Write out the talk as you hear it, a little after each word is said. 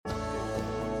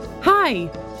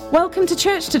Hi, welcome to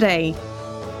church today.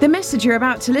 The message you're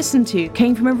about to listen to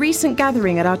came from a recent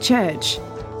gathering at our church.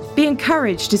 Be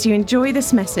encouraged as you enjoy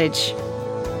this message.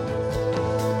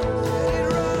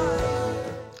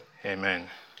 Amen.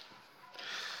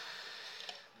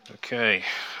 Okay,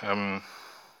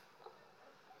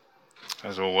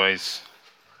 as always,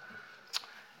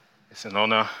 it's an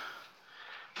honor.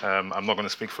 I'm not going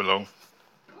to speak for long.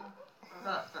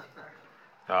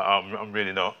 I'm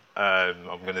really not.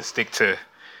 I'm going to stick to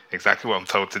exactly what I'm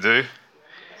told to do.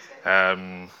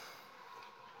 And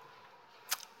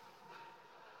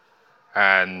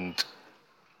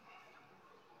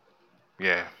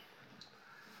yeah,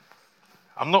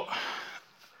 I'm not.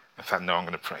 In fact, no, I'm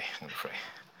going to pray.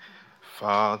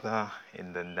 Father,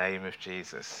 in the name of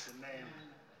Jesus,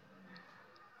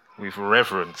 with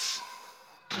reverence,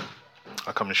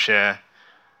 I come and share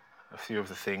a few of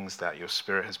the things that your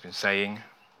Spirit has been saying,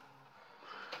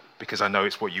 because I know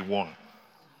it's what you want.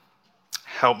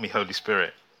 Help me, Holy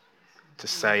Spirit, to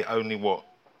say only what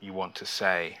you want to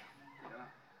say,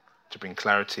 to bring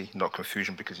clarity, not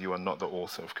confusion, because you are not the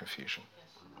author of confusion.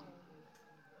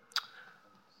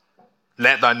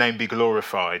 Let thy name be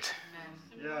glorified.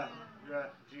 Yeah,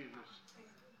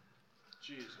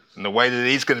 Jesus. And the way that it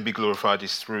is going to be glorified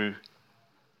is through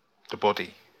the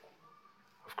body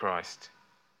of Christ.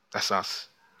 That's us.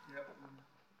 Yep.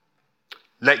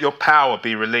 Let your power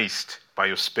be released by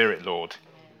your Spirit, Lord.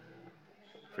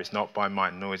 For it's not by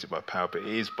might nor is it by power, but it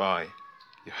is by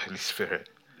your Holy Spirit.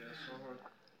 Yes, Lord.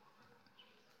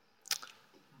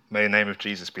 May the name of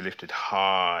Jesus be lifted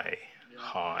high,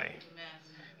 high.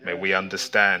 May we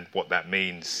understand what that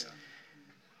means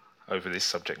over this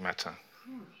subject matter.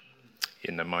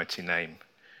 In the mighty name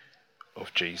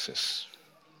of Jesus.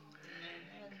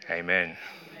 Amen.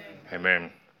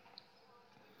 Amen.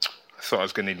 I thought I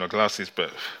was going to need my glasses,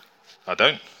 but I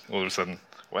don't. All of a sudden,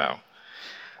 wow.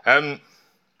 I'm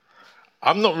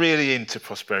not really into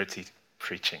prosperity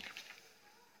preaching.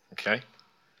 Okay?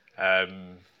 I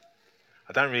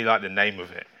don't really like the name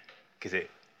of it, because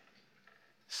it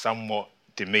somewhat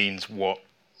demeans what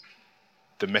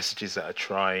the messages that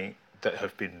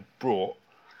have been brought,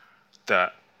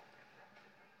 that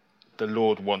the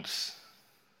Lord wants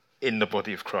in the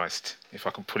body of Christ, if I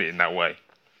can put it in that way.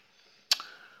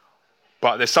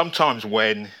 But there's sometimes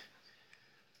when,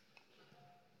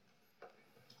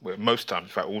 well, most times, in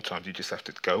fact all times, you just have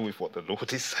to go with what the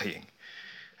Lord is saying.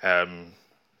 I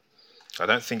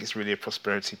don't think it's really a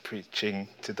prosperity preaching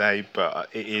today, but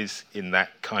it is in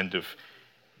that kind of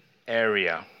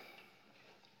area.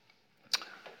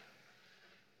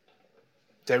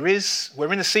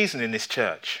 We're in a season in this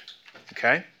church,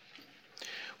 okay?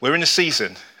 We're in a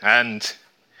season, and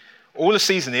all a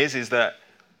season is that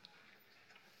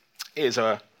it is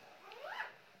a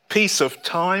piece of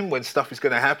time when stuff is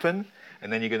going to happen,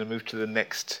 and then you're going to move to the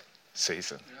next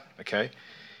season, okay?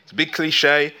 It's a big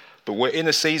cliche, but we're in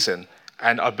a season,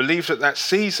 and I believe that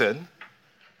season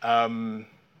it's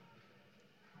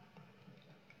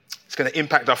going to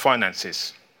impact our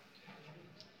finances,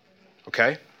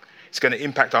 okay? It's going to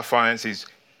impact our finances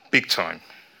big time.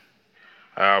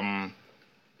 And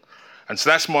so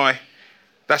that's my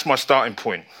starting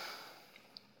point.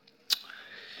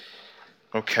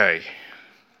 Okay.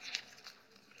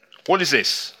 What is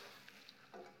this?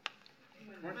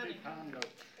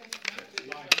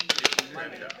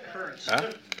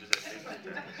 Huh?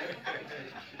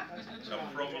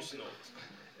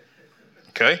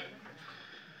 Okay.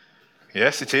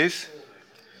 Yes, it is.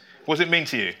 What does it mean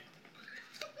to you?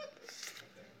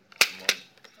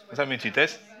 What does that mean to you,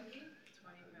 Des?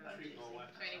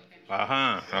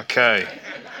 Okay.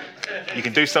 You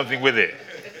can do something with it.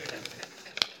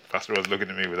 Pastor was looking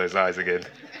at me with those eyes again.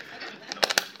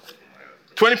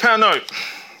 £20 note.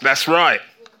 That's right.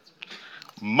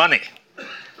 Money.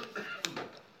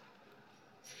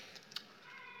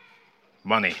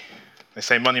 Money. They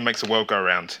say money makes the world go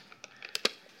round.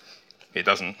 It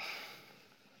doesn't.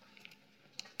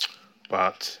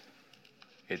 But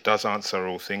it does answer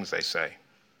all things, they say.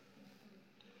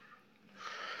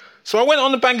 So I went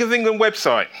on the Bank of England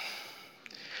website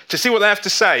to see what they have to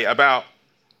say about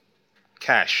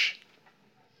cash.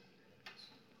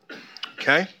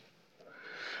 Okay?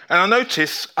 And I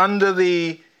noticed under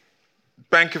the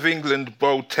Bank of England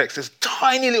bold text, there's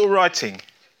tiny little writing.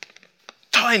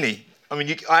 Tiny. I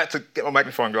mean, I had to get my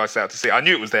magnifying glass out to see it. I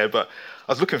knew it was there, but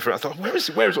I was looking for it. I thought, where is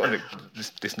it on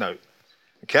this note?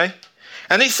 Okay?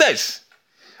 And it says,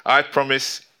 I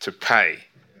promise to pay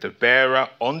the bearer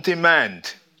on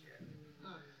demand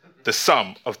the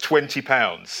sum of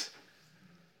 £20.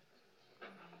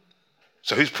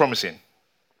 So who's promising?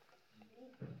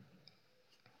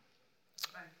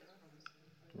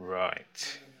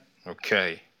 Right.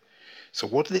 Okay. So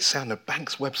what did it say on the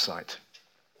bank's website?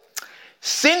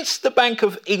 Since the Bank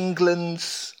of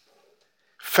England's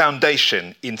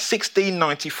foundation in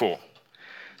 1694,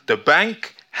 the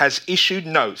bank has issued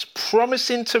notes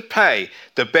promising to pay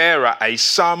the bearer a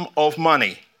sum of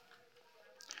money.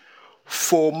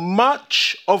 For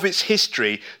much of its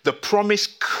history, the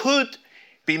promise could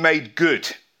be made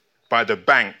good by the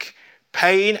bank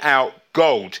paying out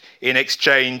gold in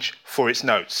exchange for its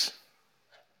notes.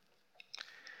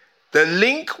 The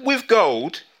link with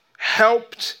gold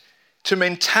helped to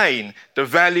maintain the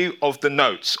value of the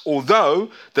notes, although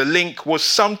the link was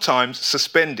sometimes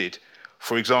suspended,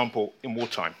 for example, in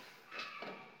wartime.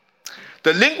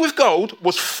 The link with gold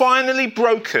was finally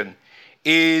broken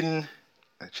in,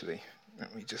 actually,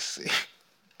 let me just see,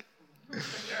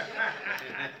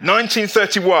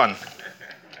 1931.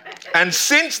 And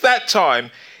since that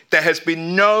time, there has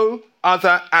been no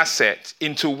other asset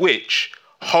into which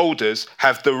holders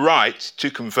have the right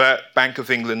to convert Bank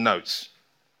of England notes.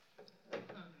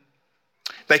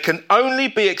 They can only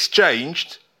be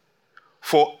exchanged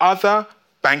for other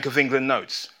Bank of England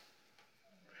notes.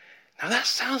 Now that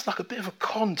sounds like a bit of a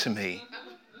con to me.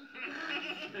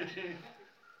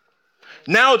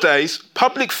 Nowadays,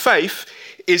 public faith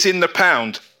is in the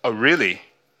pound. Oh, really?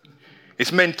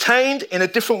 It's maintained in a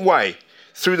different way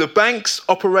through the bank's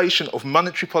operation of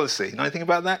monetary policy. Know anything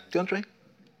about that, DeAndre?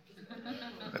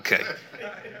 Okay.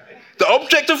 The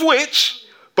object of which,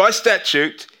 by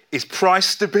statute, is price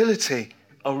stability.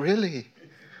 Oh, really?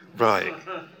 Right.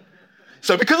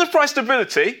 So because of price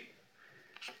stability,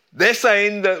 they're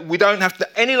saying that we don't have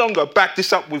to any longer back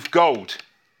this up with gold.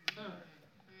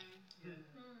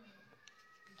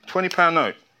 £20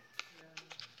 note.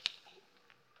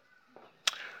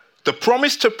 The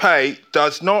promise to pay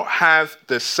does not have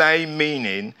the same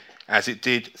meaning as it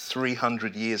did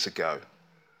 300 years ago.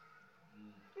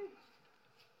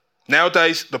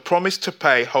 Nowadays, the promise to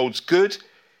pay holds good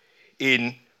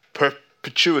in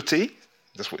perpetuity,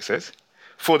 that's what it says,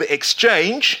 for the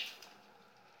exchange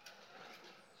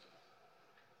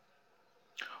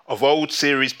of old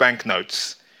series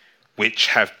banknotes, which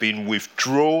have been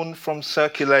withdrawn from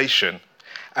circulation,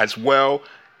 as well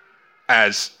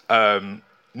as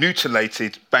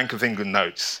mutilated Bank of England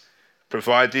notes,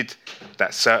 provided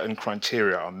that certain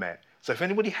criteria are met. So if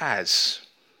anybody has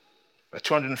a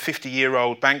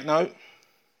 250-year-old banknote,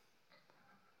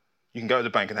 you can go to the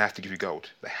bank and they have to give you gold.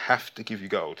 They have to give you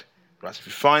gold. Right? So if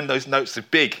you find those notes are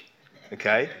big,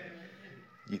 okay,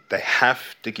 they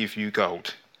have to give you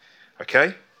gold.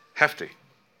 Okay? Have to.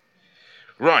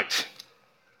 Right.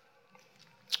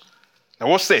 Now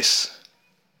what's this?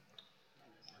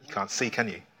 You can't see, can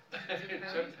you?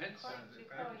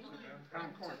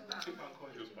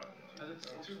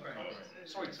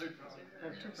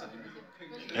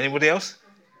 Anybody else?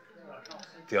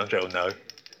 DeAndre will know.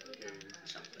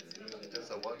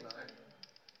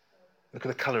 Look at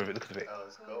the colour of it. Look at it. Oh,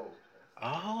 it's gold.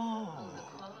 Oh.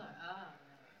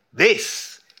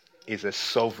 This is a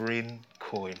sovereign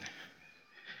coin.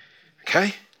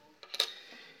 Okay?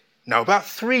 Now, about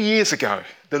 3 years ago,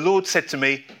 the Lord said to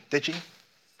me, Deji,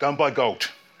 go and buy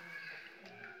gold.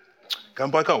 Go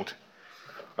and buy gold.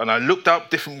 And I looked up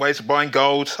different ways of buying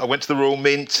gold. I went to the Royal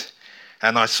Mint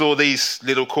and I saw these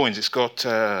little coins. It's got,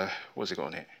 what's it got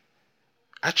on it?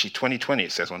 Actually, 2020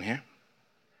 it says on here.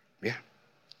 Yeah,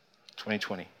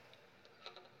 2020.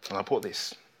 And I bought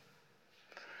this.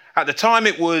 At the time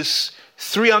it was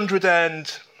 300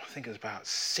 and, I think it was about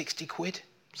 60 quid,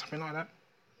 something like that.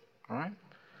 All right?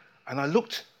 And I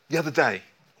looked the other day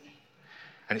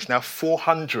and it's now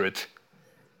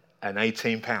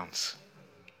 £418.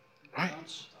 Right?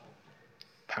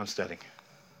 Pound sterling.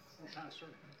 Pound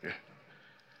sterling. Yeah.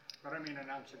 But I mean an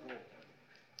ounce of gold.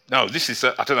 No, this is,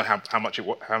 I don't know how much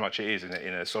it is in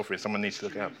a sovereign. Someone needs to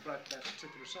look it up. But that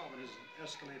particular sovereign isn't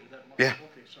escalated that much. Yeah.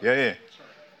 Okay, so, Yeah. sorry.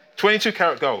 22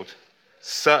 karat gold,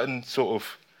 certain sort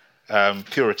of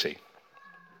purity.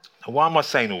 Now, why am I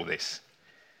saying all this?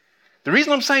 The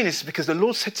reason I'm saying this is because the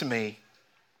Lord said to me,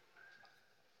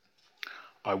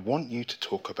 I want you to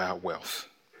talk about wealth.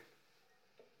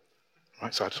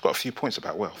 Right, so I just got a few points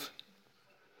about wealth.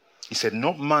 He said,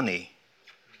 not money,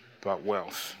 but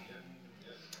wealth.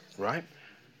 Right?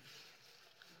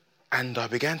 And I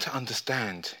began to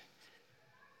understand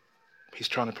he's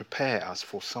trying to prepare us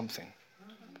for something.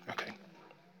 Okay.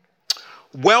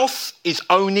 Wealth is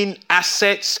owning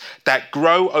assets that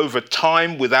grow over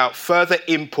time without further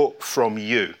input from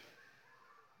you.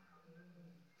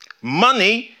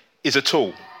 Money is a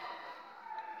tool,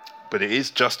 but it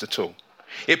is just a tool.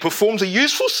 It performs a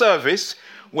useful service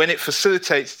when it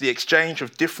facilitates the exchange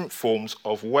of different forms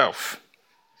of wealth.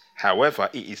 However,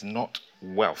 it is not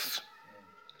wealth.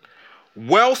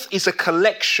 Wealth is a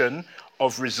collection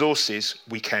of resources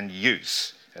we can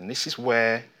use. And this is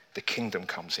where the kingdom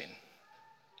comes in.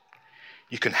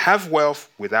 You can have wealth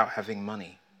without having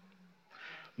money.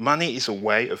 Money is a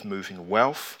way of moving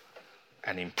wealth,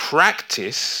 and in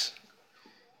practice,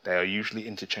 they are usually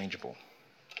interchangeable.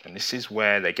 And this is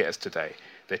where they get us today.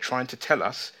 They're trying to tell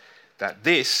us that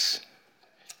this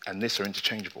and this are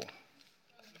interchangeable,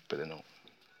 but they're not.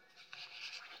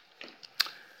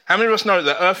 How many of us know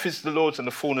that the earth is the Lord's and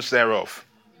the fullness thereof?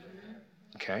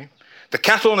 Okay. The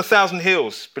cattle on 1,000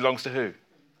 hills belongs to who?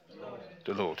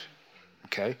 The Lord.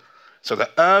 Okay. So the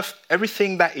earth,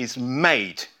 everything that is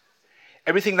made,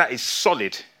 everything that is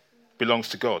solid belongs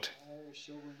to God.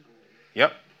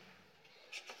 Yep.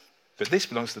 But this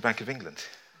belongs to the Bank of England.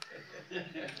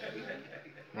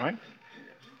 Right?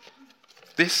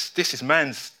 This is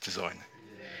man's design.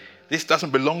 This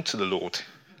doesn't belong to the Lord.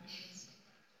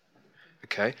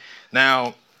 Okay?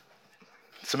 Now,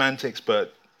 semantics,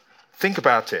 but think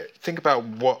about it. Think about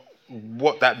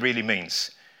what that really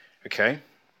means. Okay?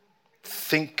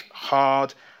 Think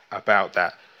hard about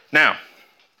that. Now,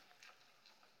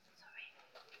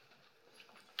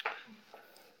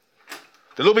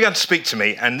 the Lord began to speak to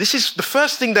me, and this is the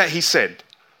first thing that he said.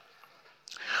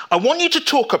 I want you to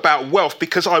talk about wealth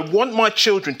because I want my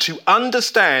children to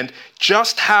understand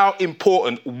just how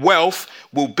important wealth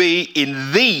will be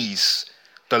in these,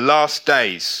 the last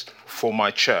days for my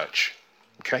church.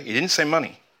 Okay? He didn't say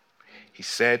money. He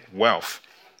said wealth.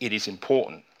 It is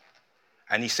important.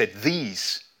 And he said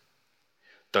these,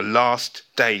 the last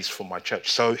days for my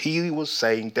church. So he was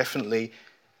saying definitely,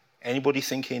 anybody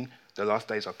thinking the last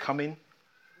days are coming?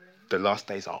 The last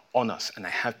days are on us, and they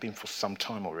have been for some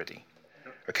time already.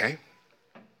 Okay?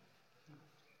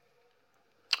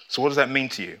 So what does that mean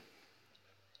to you?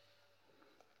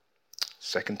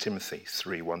 2 Timothy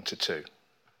 3:1-2.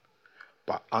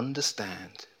 But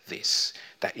understand this,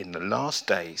 that in the last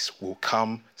days will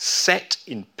come set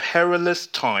in perilous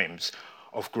times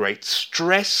of great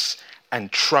stress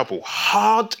and trouble,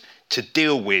 hard to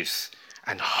deal with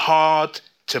and hard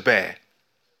to bear.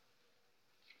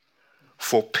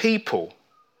 For people,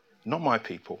 not my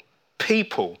people,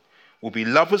 people will be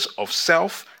lovers of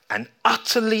self and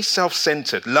utterly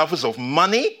self-centered, lovers of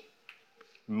money,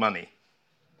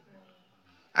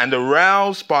 and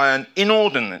aroused by an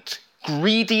inordinate,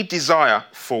 greedy desire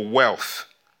for wealth.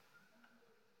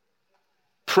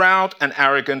 Proud and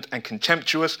arrogant and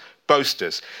contemptuous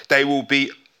boasters. They will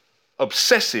be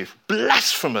obsessive,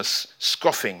 blasphemous,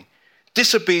 scoffing,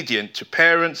 disobedient to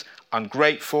parents,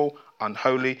 ungrateful,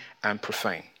 unholy, and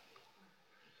profane.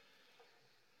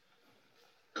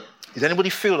 Does anybody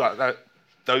feel like that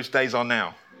those days are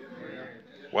now?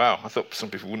 Wow, I thought some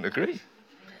people wouldn't agree.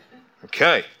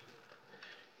 Okay,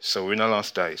 so we're in the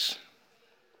last days.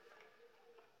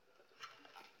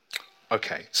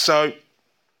 Okay, so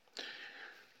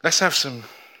let's have some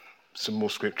more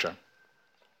scripture.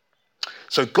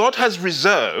 So God has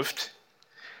reserved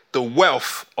the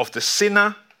wealth of the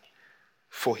sinner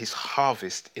for his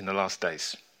harvest in the last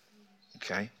days.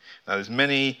 Okay, now there's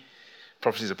many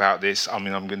prophecies about this. I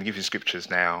mean, I'm going to give you scriptures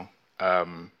now.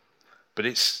 But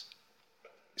it's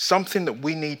something that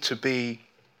we need to be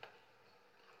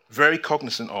very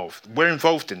cognizant of. We're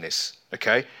involved in this,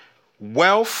 okay?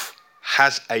 Wealth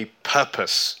has a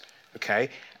purpose, okay?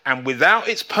 And without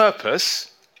its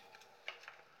purpose,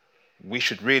 we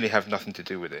should really have nothing to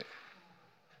do with it.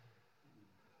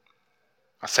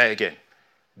 I'll say it again.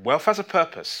 Wealth has a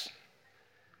purpose,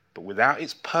 but without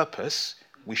its purpose,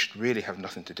 we should really have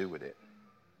nothing to do with it.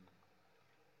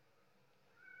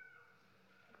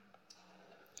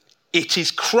 It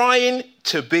is crying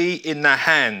to be in the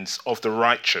hands of the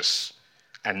righteous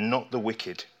and not the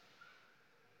wicked.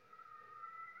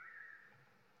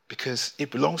 Because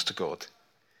it belongs to God.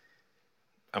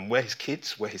 And we're his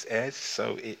kids, we're his heirs,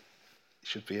 so it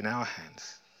should be in our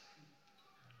hands.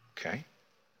 Okay?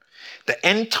 The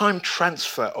end-time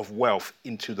transfer of wealth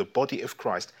into the body of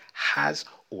Christ has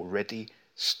already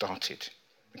started.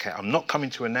 Okay, I'm not coming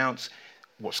to announce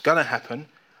what's going to happen.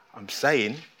 I'm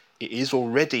saying it is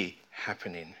already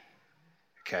happening.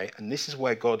 Okay, and this is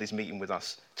where God is meeting with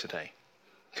us today.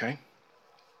 Okay?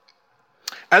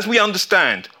 As we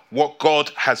understand what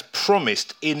God has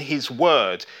promised in his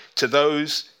word to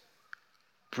those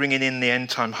bringing in the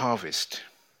end-time harvest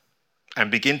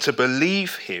and begin to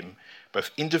believe him both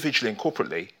individually and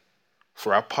corporately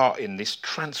for our part in this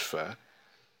transfer,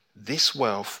 this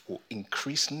wealth will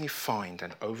increasingly find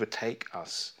and overtake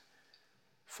us,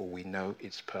 for we know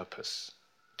its purpose,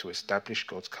 to establish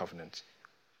God's covenant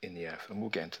in the earth. And we'll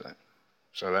get into that.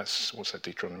 So that's, what's that,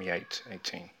 Deuteronomy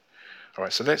 8:18. All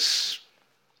right, so let's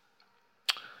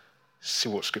see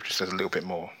what Scripture says a little bit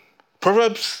more.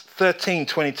 Proverbs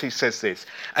 13:22 says this: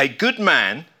 a good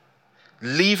man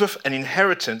leaveth an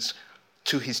inheritance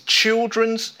to his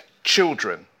children's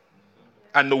children,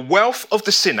 and the wealth of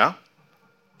the sinner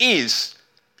is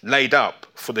laid up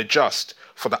for the just,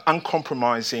 for the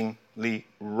uncompromisingly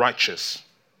righteous.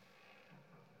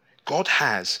 God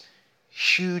has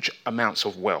huge amounts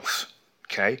of wealth,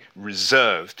 okay,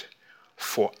 reserved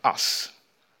for us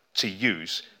to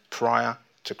use prior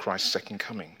to Christ's second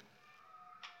coming.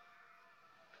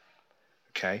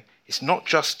 Okay, it's not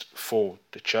just for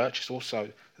the church, it's also,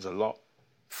 there's a lot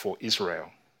for Israel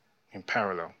in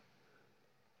parallel.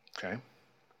 Okay,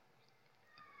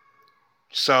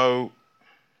 so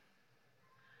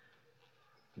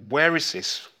where is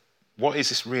this? What is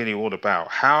this really all about?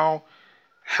 How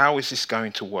is this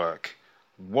going to work?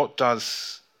 What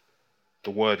does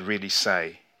the word really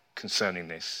say concerning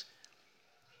this?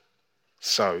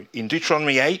 So in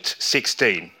Deuteronomy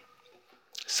 8:16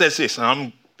 says this, and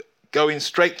I'm going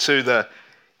straight to the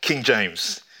King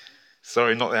James.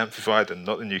 Sorry, not the Amplified and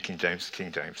not the New King James,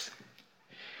 King James.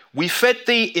 We fed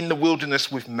thee in the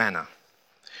wilderness with manna,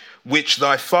 which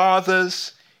thy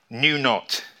fathers knew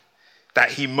not,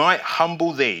 that he might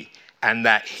humble thee, and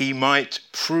that he might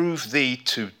prove thee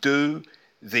to do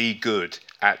thee good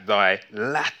at thy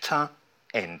latter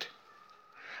end.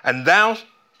 And thou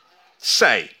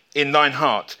say in thine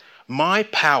heart, my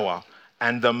power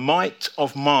and the might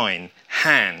of mine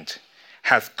hand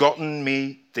hath gotten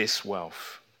me this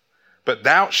wealth. But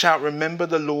thou shalt remember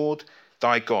the Lord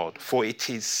thy God, for it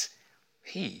is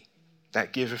he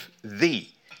that giveth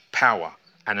thee power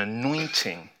and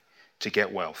anointing to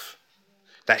get wealth,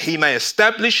 that he may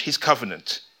establish his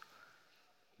covenant.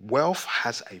 Wealth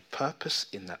has a purpose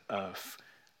in the earth,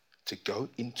 to go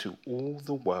into all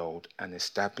the world and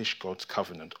establish God's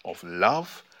covenant of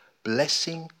love,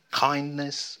 blessing,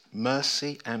 kindness,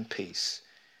 mercy, and peace.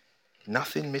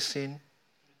 Nothing missing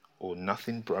or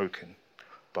nothing broken,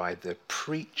 by the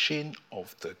preaching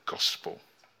of the gospel.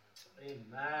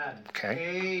 Amen.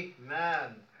 Okay.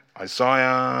 Amen.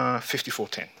 Isaiah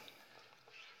 54:10.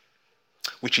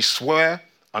 Which he sware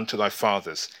unto thy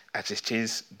fathers, as it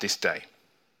is this day.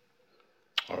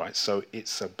 All right, so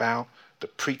it's about the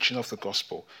preaching of the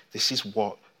gospel. This is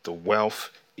what the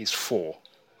wealth is for.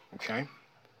 Okay.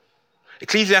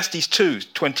 Ecclesiastes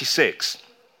 2:26.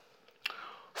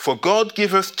 For God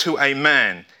giveth to a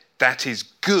man that is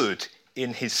good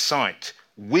in his sight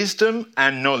wisdom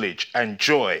and knowledge and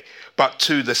joy, but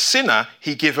to the sinner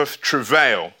he giveth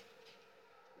travail.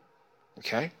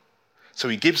 Okay? So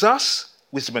he gives us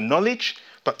wisdom and knowledge,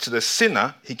 but to the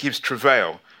sinner he gives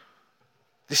travail.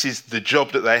 This is the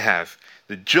job that they have.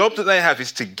 The job that they have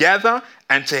is to gather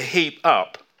and to heap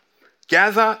up.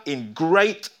 Gather in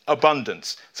great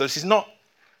abundance. So this is not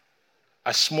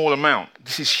a small amount.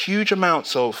 This is huge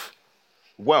amounts of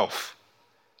wealth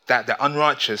that the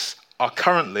unrighteous are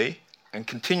currently and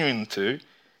continuing to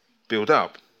build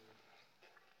up.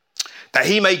 That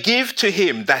he may give to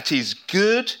him that is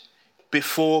good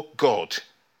before God.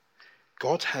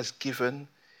 God has given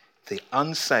the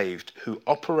unsaved who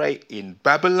operate in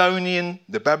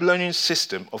the Babylonian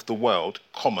system of the world,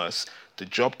 commerce, the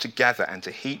job to gather and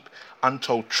to heap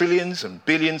untold trillions and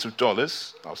billions of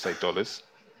dollars, I'll say dollars,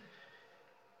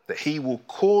 that he will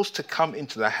cause to come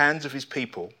into the hands of his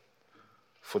people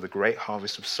for the great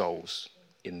harvest of souls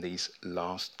in these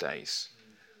last days.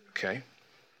 Okay?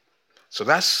 So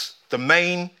that's the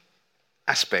main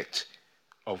aspect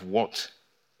of what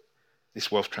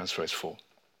this wealth transfer is for.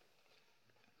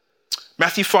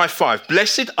 Matthew 5:5.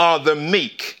 Blessed are the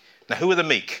meek. Now, who are the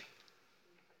meek?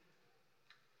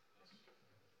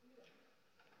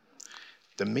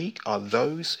 The meek are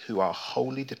those who are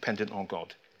wholly dependent on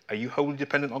God. Are you wholly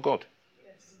dependent on God?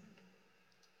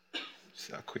 Yes.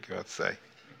 See how quick you have to say.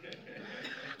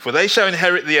 For they shall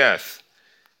inherit the earth,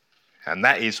 and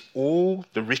that is all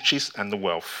the riches and the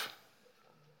wealth.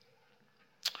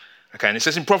 Okay, and it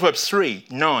says in Proverbs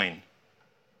 3:9,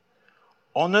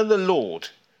 honor the Lord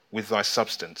with thy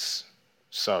substance,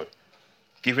 so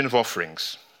giving of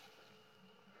offerings,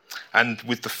 and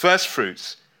with the first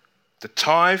fruits, the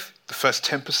tithe, the first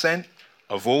 10%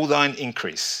 of all thine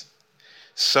increase.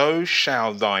 So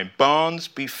shall thy barns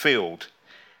be filled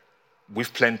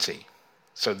with plenty.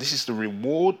 So this is the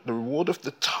reward of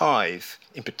the tithe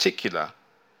in particular.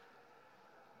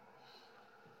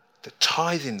 The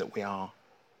tithing that we are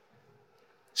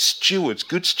stewards,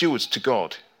 good stewards to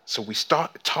God. So we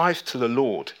start tithe to the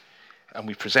Lord and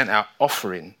we present our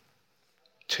offering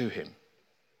to him.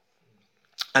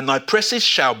 And thy presses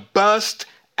shall burst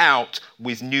out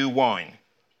with new wine.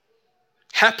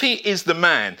 Happy is the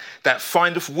man that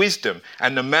findeth wisdom,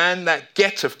 and the man that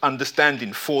getteth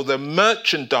understanding, for the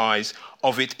merchandise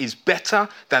of it is better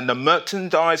than the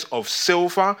merchandise of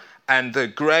silver, and the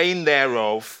gain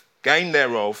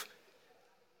thereof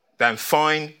than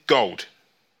fine gold.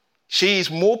 She is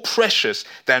more precious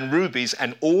than rubies,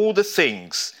 and all the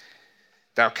things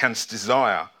thou canst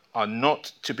desire are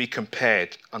not to be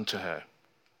compared unto her.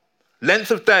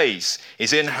 Length of days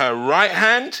is in her right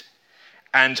hand,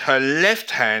 and her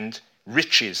left hand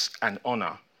riches and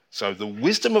honor. So the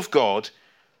wisdom of God,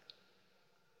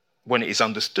 when it is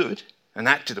understood and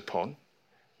acted upon,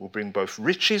 will bring both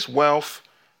riches, wealth,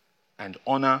 and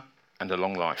honor, and a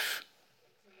long life.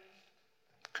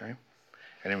 Okay?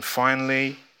 And then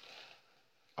finally,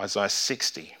 Isaiah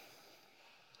 60.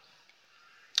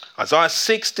 Isaiah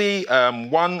 60,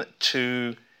 1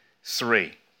 to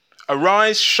 3.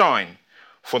 Arise, shine,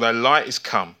 for thy light is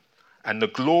come, and the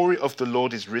glory of the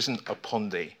Lord is risen upon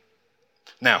thee.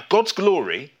 Now, God's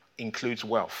glory includes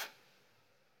wealth.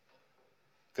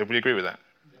 Does everybody agree with that?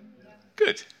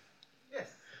 Good. Yes.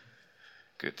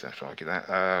 Good, let's argue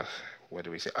that. Where do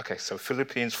we say? Okay, so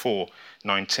Philippians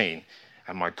 4:19.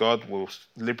 And my God will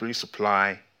liberally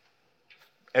supply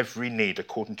every need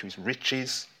according to his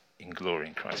riches in glory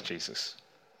in Christ Jesus.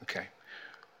 Okay.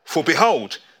 For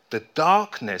behold, the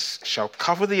darkness shall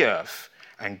cover the earth,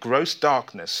 and gross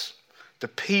darkness the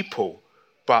people,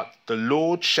 but the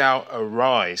Lord shall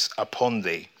arise upon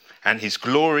thee, and his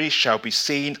glory shall be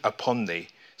seen upon thee.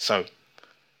 So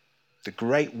the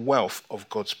great wealth of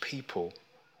God's people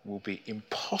will be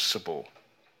impossible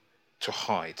to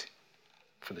hide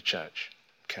for the church.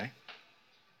 Okay?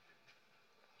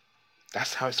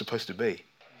 That's how it's supposed to be.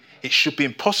 It should be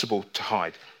impossible to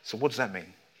hide. So what does that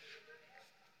mean?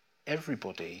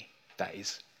 Everybody that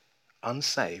is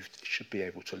unsaved should be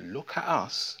able to look at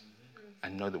us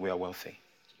and know that we are wealthy.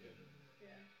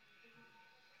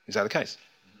 Is that the case?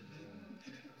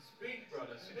 Speak,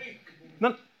 brother, speak.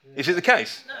 No. Is it the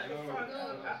case? No,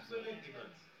 absolutely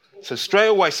not. So straight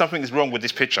away, something is wrong with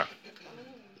this picture.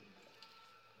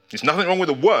 There's nothing wrong with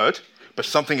the word, but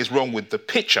something is wrong with the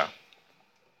picture.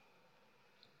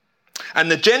 And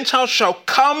the Gentiles shall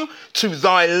come to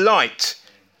thy light.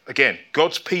 Again,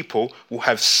 God's people will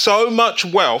have so much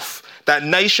wealth that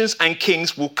nations and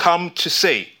kings will come to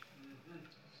see.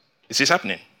 Is this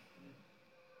happening?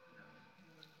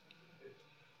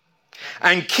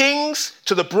 And kings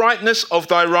to the brightness of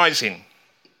thy rising.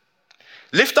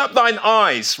 Lift up thine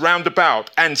eyes round about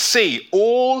and see,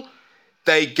 all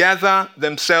they gather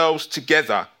themselves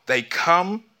together. They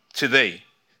come to thee.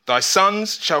 Thy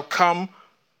sons shall come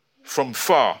from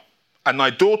far, and thy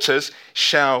daughters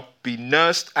shall be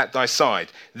nursed at thy side.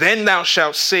 Then thou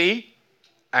shalt see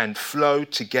and flow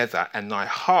together, and thy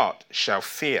heart shall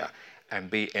fear and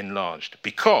be enlarged,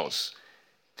 because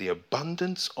the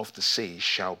abundance of the sea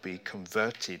shall be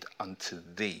converted unto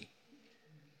thee.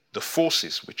 The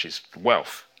forces, which is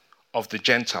wealth, of the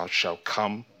Gentiles shall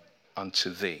come unto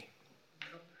thee.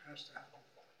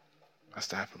 Has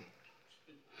to happen.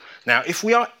 Now, if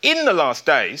we are in the last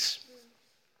days,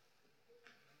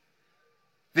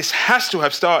 this has to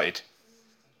have started.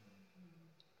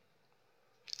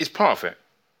 It's part of it.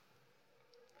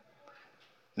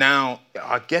 Now,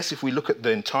 I guess if we look at the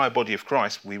entire body of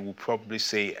Christ, we will probably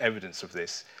see evidence of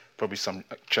this. Probably some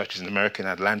churches in America, in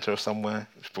Atlanta or somewhere,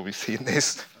 probably seeing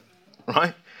this,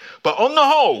 right? But on the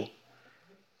whole,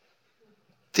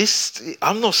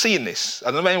 I'm not seeing this. I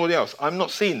don't know about anybody else. I'm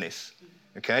not seeing this.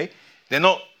 Okay? They're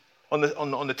not on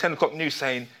the 10 o'clock news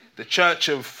saying the Church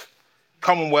of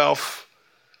Commonwealth,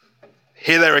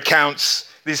 here are their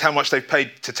accounts, this is how much they've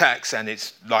paid to tax, and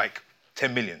it's like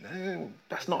 10 million.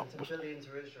 That's not. 10 billion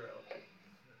to Israel.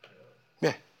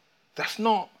 Yeah, that's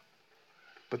not.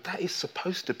 But that is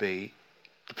supposed to be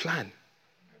the plan.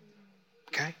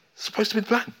 Okay? It's supposed to be the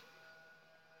plan.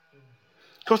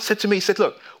 God said to me, he said,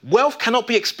 look, wealth cannot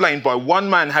be explained by one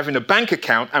man having a bank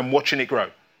account and watching it grow.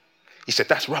 He said,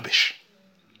 that's rubbish.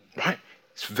 Right?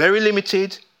 It's very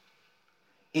limited.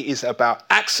 It is about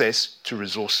access to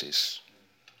resources.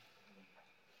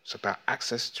 It's about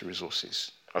access to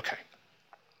resources. Okay.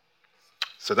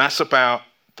 So that's about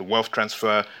the wealth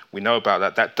transfer. We know about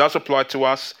that. That does apply to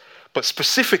us, but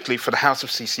specifically for the house of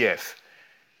CCF.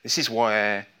 This is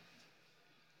where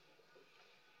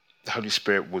the Holy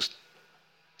Spirit was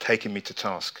taking me to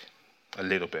task a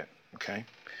little bit, okay?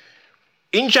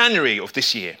 In January of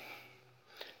this year,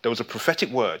 there was a prophetic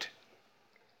word,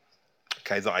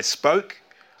 okay, that I spoke,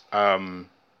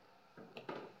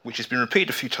 which has been repeated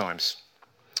a few times.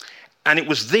 And it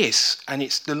was this, and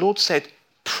the Lord said,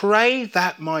 pray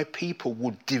that my people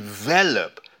would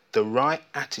develop the right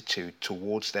attitude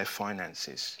towards their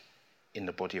finances in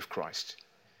the body of Christ,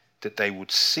 that they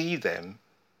would see them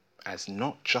as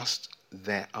not just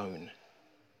their own.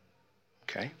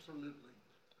 Okay? Absolutely.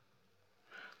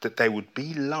 That they would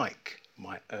be like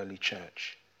my early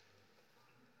church.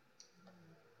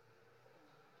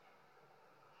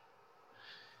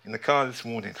 In the car this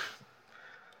morning,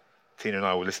 Tina and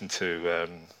I were listening to,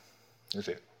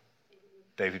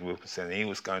 David Wilkinson, and he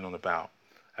was going on about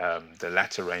the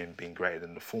latter rain being greater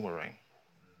than the former rain,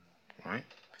 right?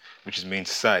 Which is mean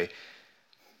to say,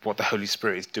 what the Holy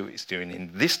Spirit is doing in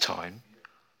this time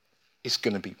is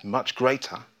going to be much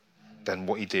greater than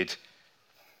what he did at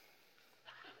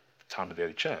the time of the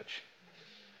early church.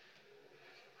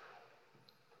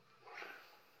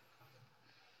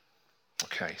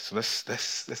 Okay, so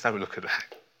let's have a look at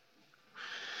that.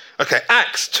 Okay,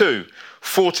 Acts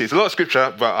 2:40. It's a lot of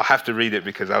scripture, but I have to read it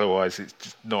because otherwise it's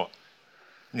just not.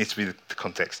 It needs to be the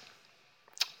context.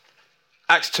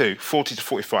 Acts 2:40 to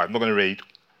 45. I'm not going to read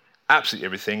absolutely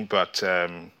everything, but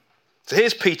so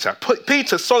here's Peter.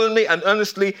 Peter solemnly and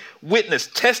earnestly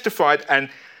witnessed, testified, and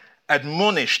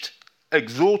admonished,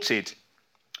 exhorted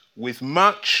with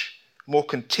much more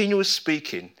continuous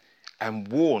speaking, and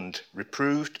warned,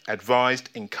 reproved, advised,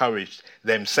 encouraged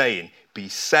them, saying, "Be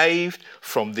saved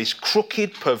from this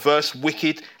crooked, perverse,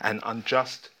 wicked, and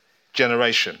unjust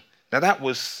generation." Now that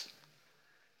was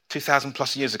 2,000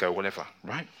 plus years ago, whatever,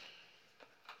 right?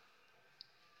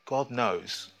 God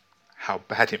knows how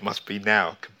bad it must be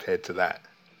now compared to that.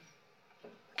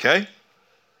 Okay?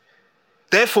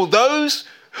 Therefore, those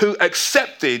who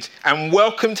accepted and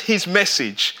welcomed his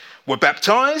message were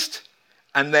baptized,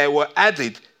 and there were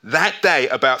added that day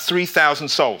about 3,000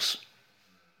 souls.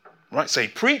 Right? So he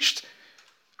preached,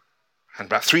 and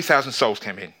about 3,000 souls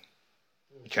came in.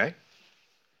 Okay?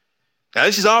 Now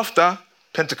this is after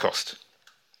Pentecost.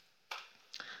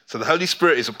 So the Holy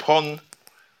Spirit is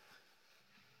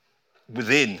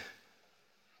within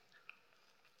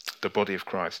the body of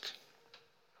Christ.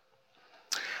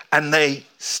 And they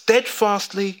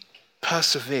steadfastly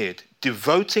persevered,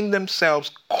 devoting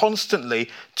themselves constantly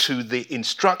to the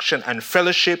instruction and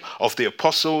fellowship of the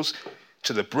apostles,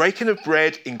 to the breaking of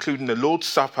bread, including the Lord's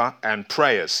Supper and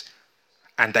prayers.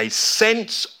 And a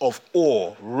sense of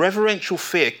awe, reverential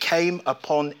fear came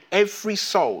upon every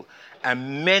soul,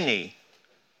 and many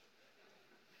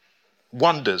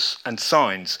wonders and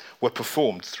signs were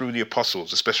performed through the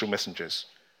apostles, the special messengers.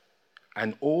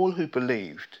 And all who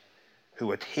believed,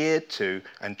 who adhered to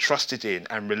and trusted in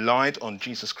and relied on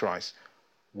Jesus Christ,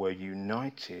 were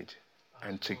united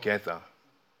and together.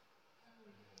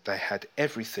 They had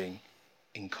everything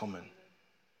in common.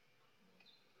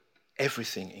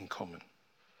 Everything in common.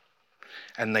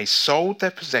 And they sold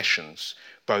their possessions,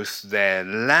 both their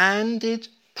landed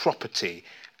property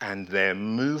and their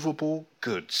movable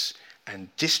goods,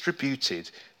 and distributed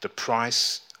the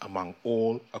price among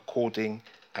all according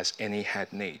as any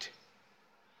had need.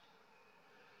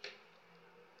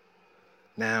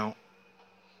 Now,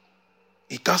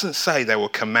 it doesn't say they were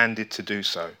commanded to do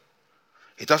so.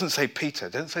 It doesn't say Peter,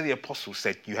 it doesn't say the apostles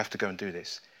said, you have to go and do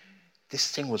this.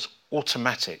 This thing was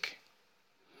automatic.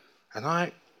 And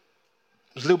I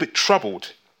was a little bit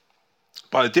troubled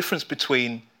by the difference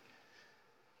between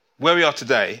where we are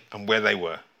today and where they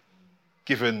were,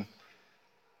 given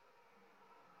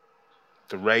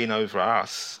the reign over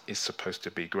us is supposed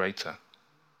to be greater.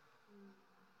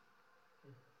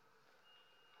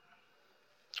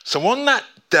 So on that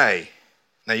day,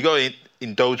 now you've got to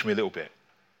indulge me a little bit.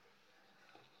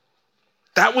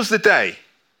 That was the day,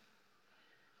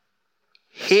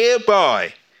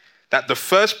 hereby, that the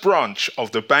first branch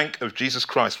of the Bank of Jesus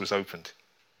Christ was opened.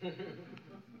 Yeah.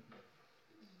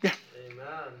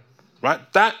 Amen.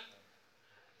 Right? That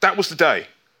was the day.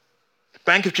 The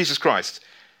Bank of Jesus Christ.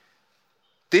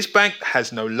 This bank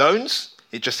has no loans.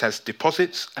 It just has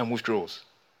deposits and withdrawals.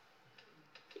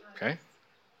 Okay?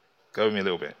 Go with me a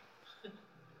little bit.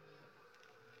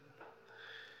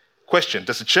 Question: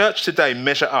 does the church today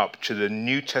measure up to the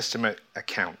New Testament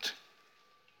account?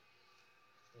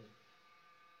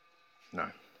 No.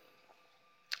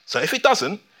 So if it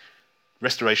doesn't,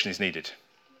 restoration is needed.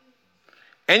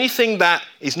 Anything that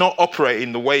is not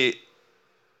operating the way it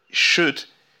should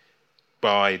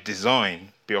by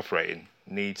design be operating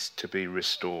needs to be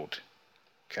restored.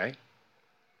 Okay?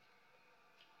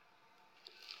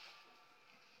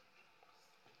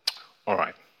 All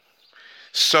right.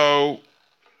 So,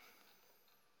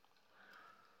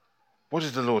 what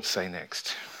does the Lord say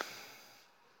next?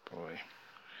 Boy.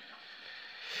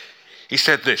 He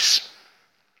said this: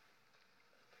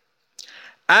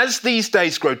 as these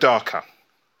days grow darker,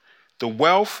 the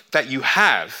wealth that you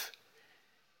have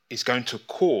is going to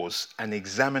cause an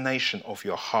examination of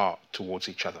your heart towards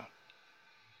each other.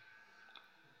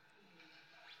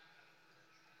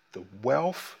 The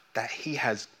wealth that he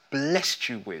has blessed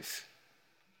you with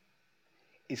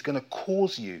is going to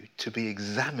cause you to be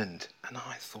examined. And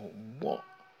I thought, what?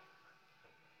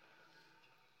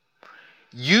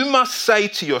 You must say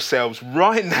to yourselves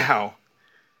right now,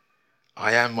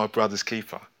 I am my brother's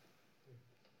keeper.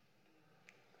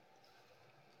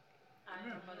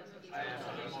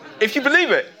 If you believe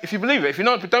it. If you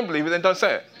don't believe it, then don't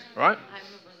say it, right?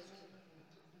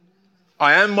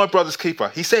 I am my brother's keeper.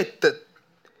 He said that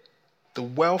the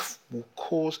wealth will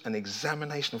cause an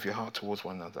examination of your heart towards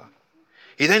one another.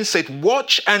 He then said,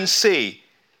 watch and see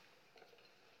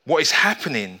what is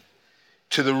happening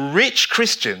to the rich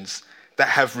Christians that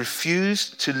have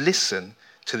refused to listen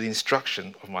to the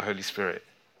instruction of my Holy Spirit.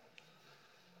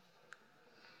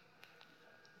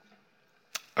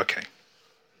 Okay.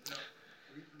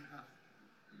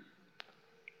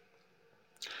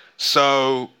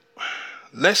 So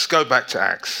let's go back to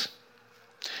Acts.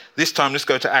 This time, let's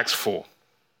go to Acts 4.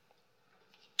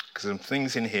 Because there are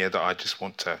things in here that I just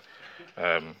want to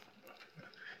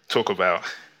talk about.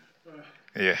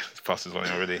 Yeah, the pastor's on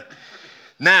it already.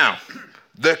 Now,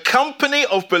 the company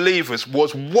of believers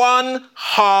was one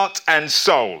heart and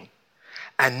soul,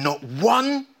 and not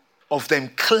one of them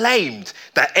claimed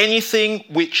that anything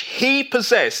which he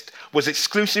possessed was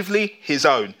exclusively his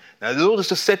own. Now, the Lord has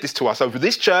just said this to us over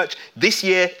this church this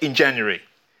year in January,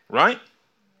 right?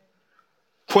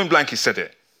 Point blank, he said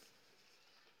it.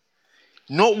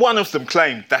 Not one of them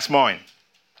claimed, that's mine.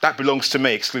 That belongs to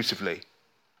me exclusively.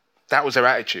 That was their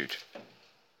attitude.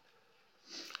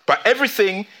 But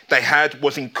everything they had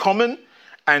was in common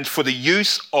and for the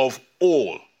use of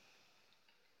all.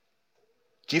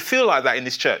 Do you feel like that in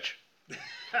this church?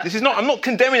 I'm not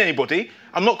condemning anybody.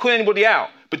 I'm not calling anybody out.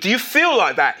 But do you feel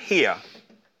like that here?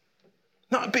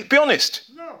 No, be honest.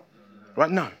 No.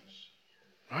 Right? No.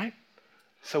 Right?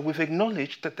 So we've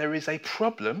acknowledged that there is a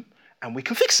problem and we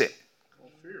can fix it. Oh,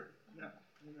 fear. Yeah.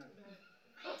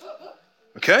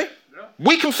 Okay? Yeah.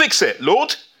 We can fix it,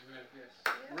 Lord.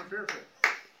 We're fearful.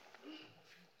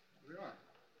 We are.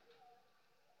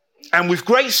 And with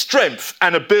great strength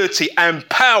and ability and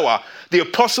power, the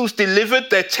apostles delivered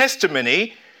their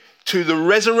testimony to the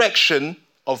resurrection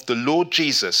of the Lord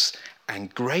Jesus.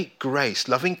 And great grace,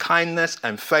 loving kindness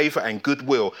and favor and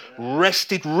goodwill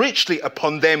rested richly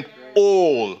upon them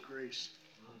all. Grace.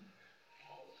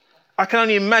 I can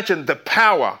only imagine the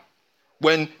power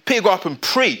when Peter got up and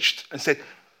preached and said,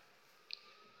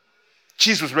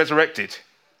 Jesus was resurrected.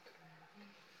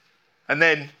 And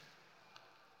then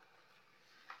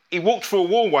he walked through a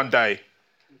wall one day.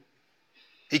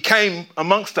 He came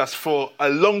amongst us for a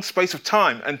long space of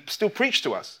time and still preached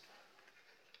to us.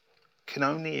 Can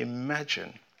only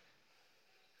imagine.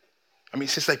 I mean,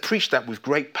 since they preached that with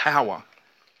great power,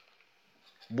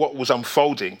 what was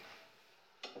unfolding,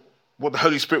 what the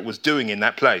Holy Spirit was doing in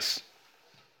that place.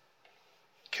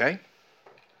 Okay?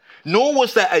 Nor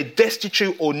was there a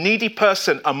destitute or needy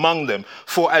person among them,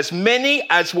 for as many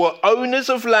as were owners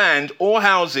of land or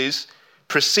houses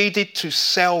proceeded to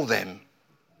sell them.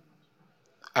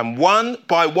 And one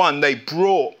by one they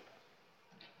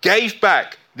gave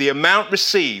back the amount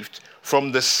received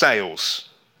from the sales.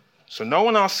 So no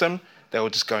one asked them. They were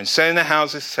just going, selling their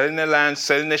houses, selling their land,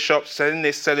 selling their shops, selling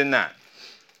this, selling that.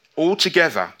 All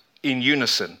together in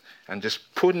unison and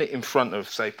just putting it in front of,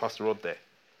 say, Pastor Rod there.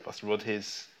 Pastor Rod,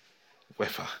 his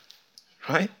weather.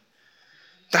 Right?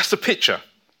 That's the picture.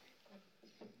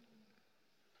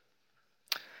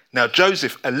 Now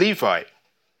Joseph, a Levite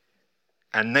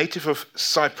and native of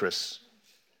Cyprus,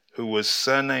 who was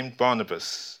surnamed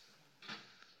Barnabas,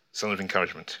 son of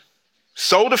encouragement,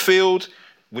 sold a field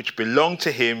which belonged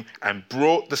to him and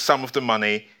brought the sum of the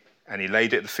money and he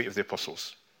laid it at the feet of the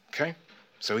apostles. Okay?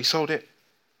 So he sold it,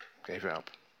 gave it up.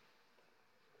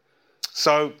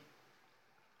 So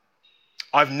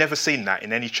I've never seen that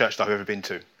in any church that I've ever been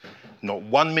to. Not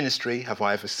one ministry have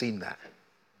I ever seen that.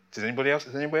 Has anybody else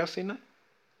seen that?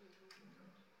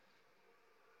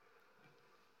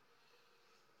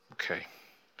 Okay.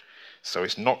 So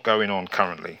it's not going on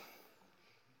currently.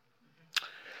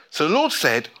 So the Lord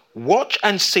said, watch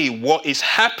and see what is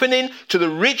happening to the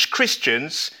rich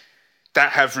Christians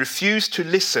that have refused to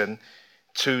listen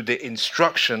to the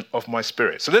instruction of my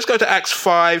Spirit. So let's go to Acts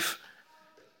 5,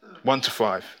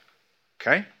 1-5.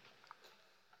 Okay?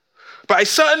 But a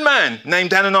certain man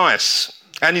named Ananias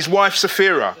and his wife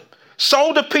Sapphira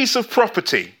sold a piece of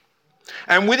property,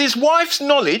 and with his wife's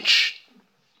knowledge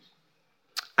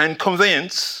and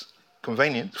convenience,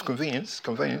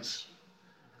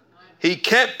 he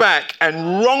kept back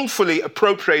and wrongfully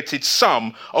appropriated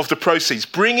some of the proceeds,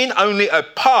 bringing only a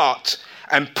part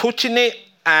and putting it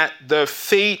at the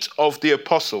feet of the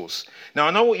apostles. Now,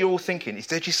 I know what you're all thinking. Is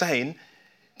Deji saying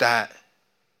that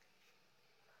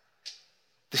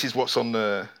this is what's on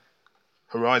the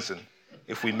horizon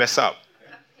if we mess up?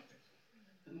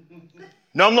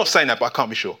 No, I'm not saying that, but I can't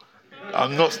be sure.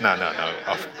 I'm not. No.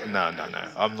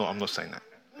 I'm not saying that.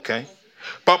 Okay.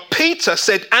 But Peter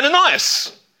said,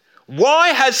 Ananias, why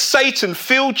has Satan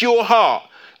filled your heart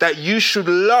that you should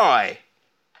lie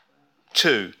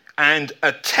to and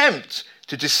attempt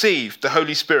to deceive the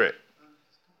Holy Spirit?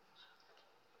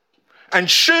 And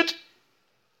should,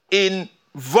 in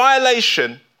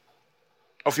violation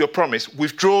of your promise,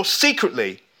 withdraw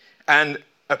secretly and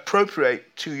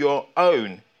appropriate to your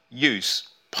own use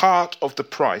part of the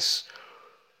price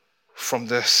from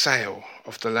the sale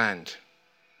of the land.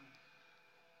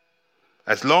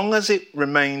 As long as it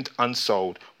remained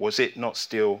unsold, was it not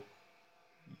still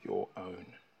your own?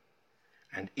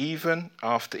 And even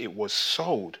after it was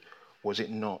sold, was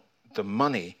it not the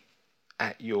money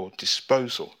at your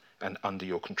disposal and under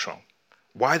your control?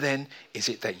 Why then is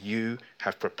it that you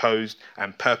have proposed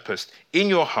and purposed in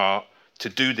your heart to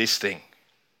do this thing?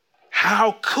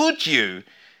 How could you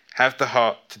have the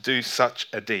heart to do such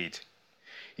a deed?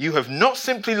 You have not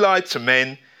simply lied to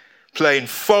men, playing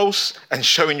false and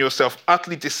showing yourself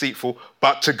utterly deceitful,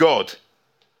 but to God.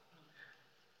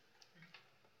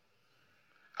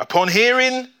 Upon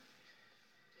hearing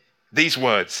these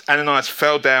words, Ananias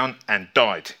fell down and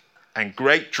died, and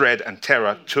great dread and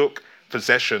terror took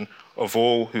possession of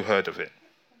all who heard of it.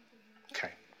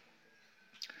 Okay.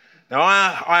 Now,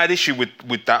 I had issue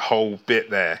with that whole bit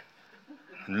there.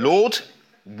 Lord,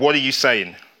 what are you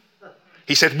saying?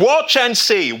 He said, watch and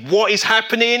see what is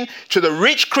happening to the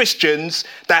rich Christians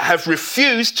that have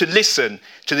refused to listen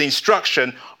to the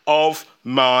instruction of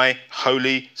my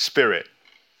Holy Spirit.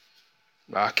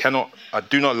 I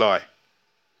do not lie.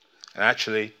 And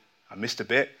actually, I missed a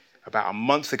bit. About a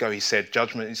month ago, he said,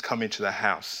 judgment is coming to the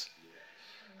house.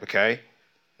 Okay?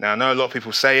 Now, I know a lot of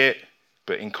people say it,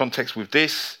 but in context with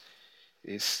this,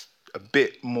 it's a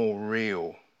bit more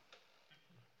real.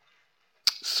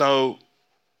 So,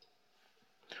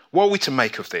 what are we to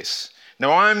make of this?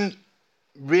 Now, I'm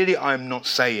not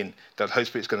saying that the Holy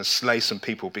Spirit is going to slay some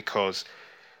people because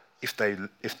if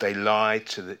they lie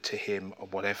to him or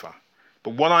whatever.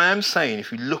 But what I am saying,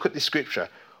 if you look at the scripture,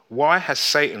 why has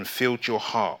Satan filled your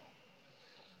heart?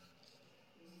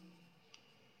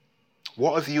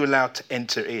 What have you allowed to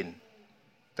enter in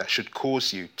that should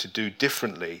cause you to do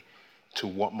differently to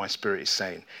what my Spirit is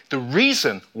saying? The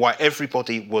reason why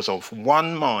everybody was of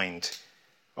one mind,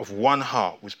 of one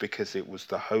heart, was because it was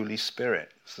the Holy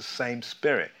Spirit. It's the same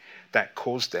Spirit that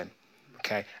caused them.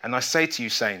 Okay? And I say to you,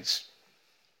 saints,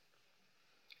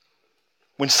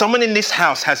 when someone in this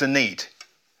house has a need,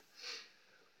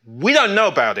 we don't know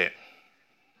about it.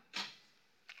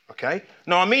 Okay?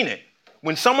 No, I mean it.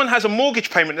 When someone has a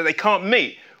mortgage payment that they can't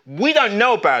meet, we don't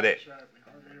know about it.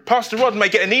 Pastor Rod may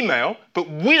get an email, but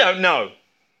we don't know.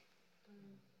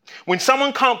 When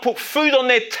someone can't put food on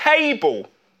their table,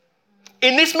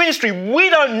 in this ministry,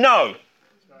 we don't know.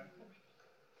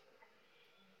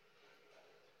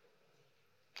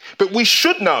 But we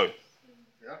should know.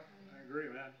 Yeah, I agree,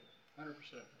 man. 100%.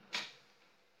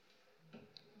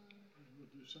 We'll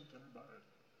do something about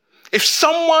it. If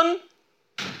someone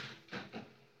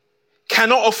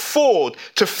cannot afford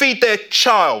to feed their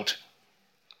child,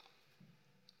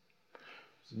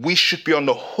 we should be on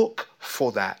the hook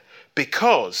for that,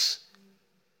 because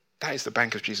that is the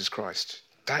bank of Jesus Christ.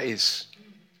 That is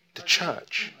the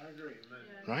church. I agree.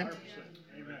 Right? 100%.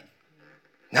 Amen.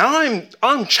 Now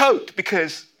I'm choked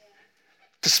because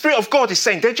the Spirit of God is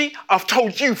saying, Deji, I've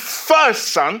told you first,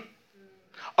 son.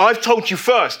 I've told you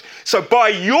first. So by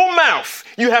your mouth,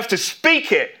 you have to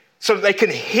speak it so that they can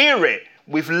hear it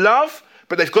with love,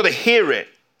 but they've got to hear it.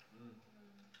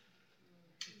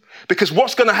 Because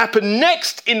what's going to happen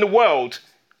next in the world,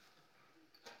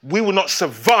 we will not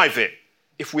survive it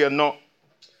if we are not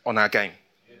on our game.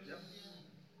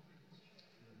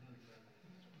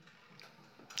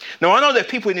 Now, I know there are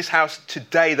people in this house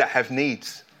today that have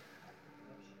needs.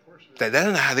 They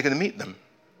don't know how they're going to meet them.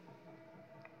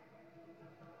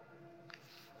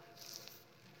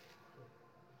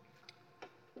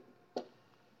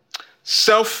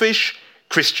 Selfish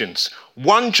Christians.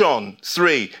 1 John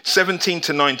 3, 17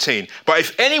 to 19. But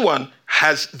if anyone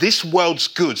has this world's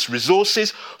goods,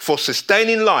 resources for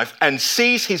sustaining life, and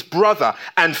sees his brother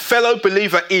and fellow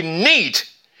believer in need,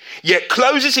 yet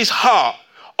closes his heart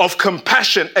of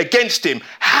compassion against him,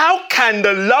 how can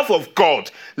the love of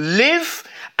God live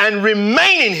and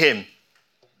remain in him?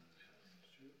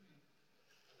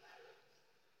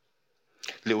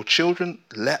 Little children,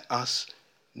 let us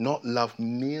not love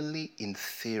merely in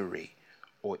theory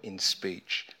or in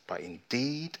speech, but in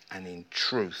deed and in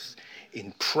truth,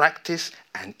 in practice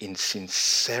and in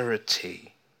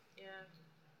sincerity.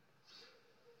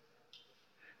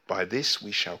 By this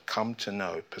we shall come to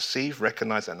know, perceive,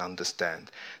 recognize, and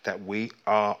understand that we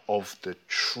are of the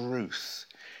truth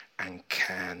and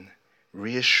can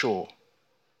reassure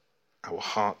our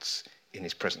hearts in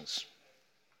his presence.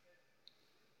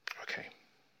 Okay.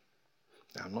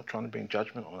 Now, I'm not trying to bring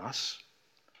judgment on us,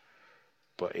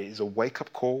 but it is a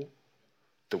wake-up call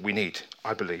that we need,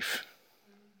 I believe.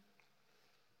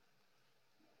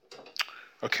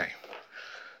 Okay.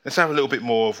 Let's have a little bit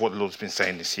more of what the Lord's been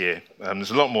saying this year.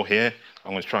 There's a lot more here.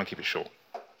 I'm going to try and keep it short.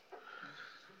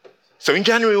 So in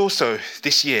January also,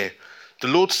 this year, the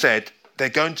Lord said, there are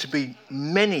going to be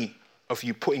many of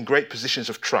you put in great positions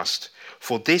of trust,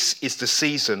 for this is the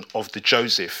season of the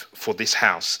Joseph for this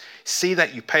house. See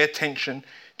that you pay attention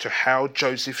to how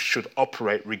Joseph should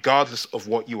operate regardless of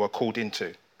what you are called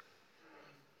into.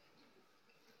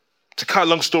 To cut a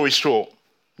long story short,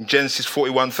 in Genesis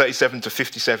 41, 37 to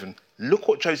 57, look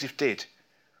what Joseph did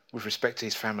with respect to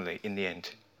his family in the end.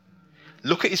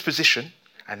 Look at his position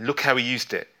and look how he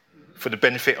used it for the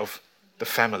benefit of the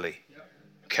family.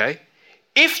 Okay?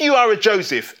 If you are a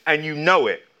Joseph and you know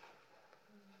it,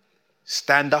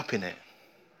 stand up in it.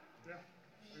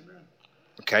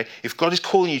 Okay? If God is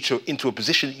calling you into a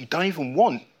position that you don't even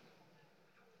want,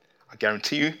 I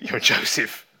guarantee you, you're a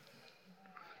Joseph.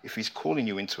 If he's calling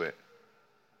you into it,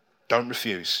 don't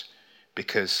refuse,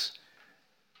 because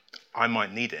I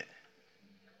might need it.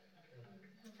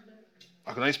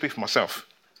 I can only speak for myself,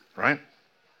 right?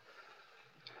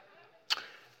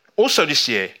 Also this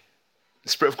year, the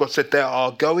Spirit of God said there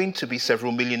are going to be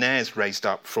several millionaires raised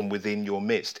up from within your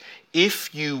midst.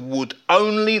 If you would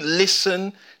only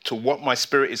listen to what my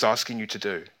Spirit is asking you to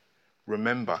do,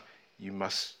 remember, you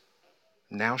must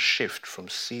now shift from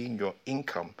seeing your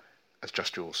income as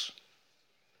just yours.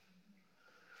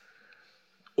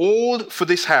 All for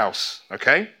this house,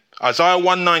 okay? Isaiah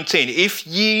 1:19, if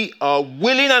ye are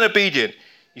willing and obedient,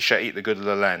 you shall eat the good of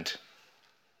the land.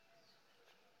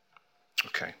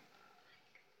 Okay.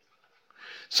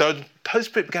 So the Holy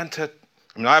Spirit began to,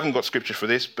 I haven't got scripture for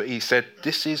this, but he said,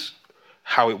 this is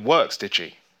how it works,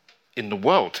 Deji, in the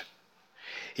world.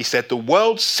 He said, the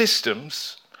world's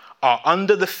systems are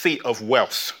under the feet of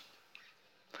wealth.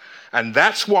 And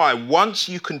that's why once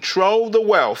you control the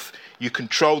wealth, you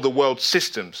control the world's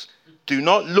systems. Do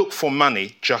not look for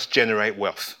money, just generate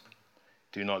wealth.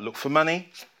 Do not look for money,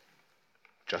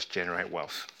 just generate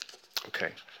wealth.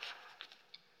 Okay.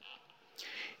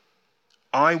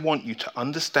 I want you to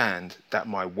understand that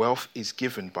my wealth is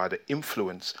given by the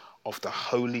influence of the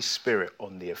Holy Spirit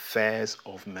on the affairs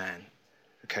of man.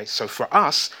 Okay, so for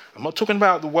us, I'm not talking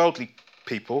about the worldly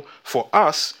people. For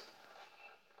us,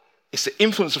 it's the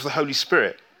influence of the Holy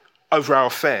Spirit over our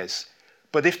affairs.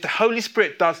 But if the Holy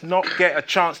Spirit does not get a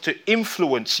chance to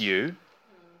influence you,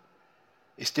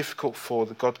 it's difficult for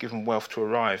the God-given wealth to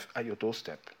arrive at your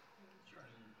doorstep.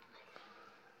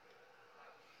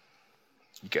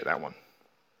 You get that one?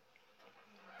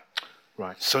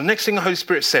 Right. So the next thing the Holy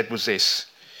Spirit said was this.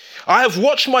 I have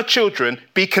watched my children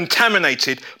be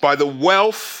contaminated by the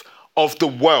wealth of the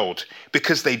world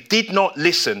because they did not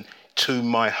listen to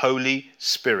my Holy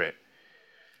Spirit.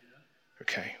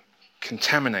 Okay.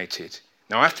 Contaminated.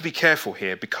 Now I have to be careful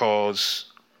here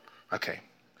because,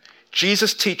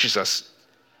 Jesus teaches us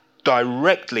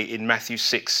directly in Matthew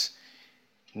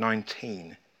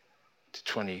 6:19 to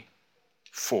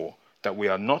 24 that we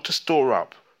are not to store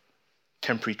up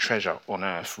temporary treasure on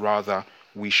earth. Rather,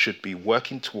 we should be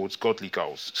working towards godly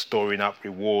goals, storing up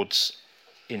rewards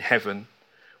in heaven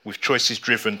with choices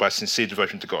driven by sincere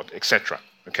devotion to God, etc.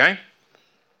 Okay?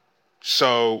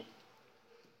 So,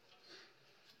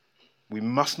 we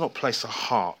must not place our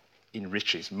heart in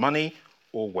riches, money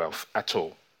or wealth at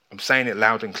all. I'm saying it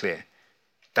loud and clear.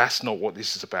 That's not what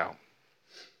this is about.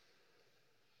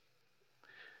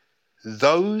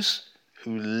 Those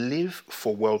who live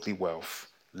for worldly wealth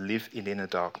live in inner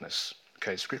darkness.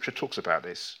 Okay, Scripture talks about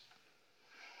this.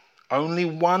 Only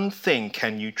one thing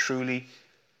can you truly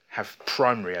have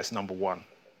primary as number one.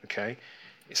 Okay,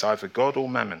 it's either God or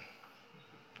mammon.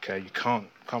 Okay, you can't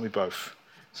be both.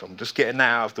 So I'm just getting that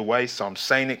out of the way. So I'm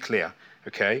saying it clear.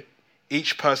 Okay,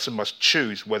 each person must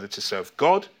choose whether to serve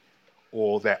God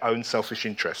or their own selfish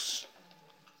interests.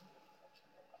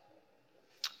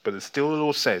 But still the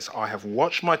Lord says, I have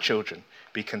watched my children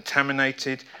be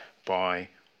contaminated by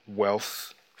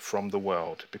wealth from the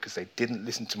world because they didn't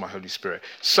listen to my Holy Spirit.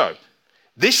 So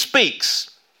this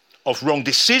speaks of wrong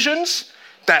decisions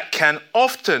that can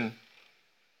often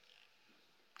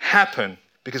happen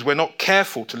because we're not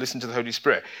careful to listen to the Holy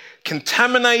Spirit.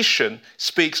 Contamination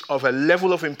speaks of a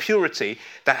level of impurity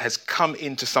that has come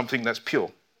into something that's pure.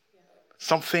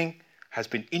 Something has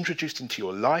been introduced into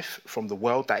your life from the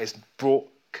world that has brought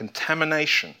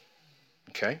contamination.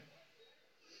 Okay?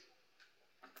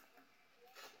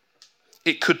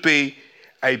 It could be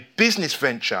a business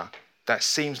venture that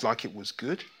seems like it was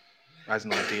good as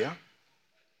an idea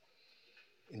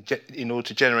in order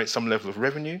to generate some level of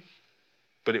revenue,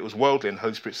 but it was worldly and the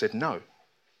Holy Spirit said no.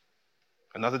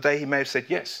 Another day he may have said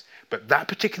yes, but that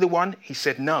particular one, he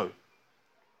said no.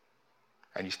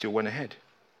 And he still went ahead.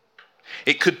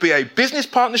 It could be a business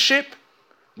partnership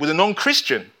with a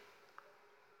non-Christian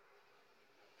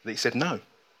that he said no.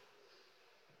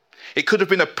 It could have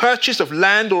been a purchase of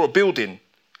land or a building,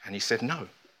 and he said no.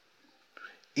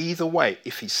 Either way,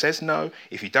 if he says no,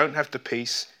 if you don't have the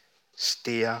peace,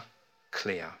 steer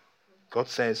clear. God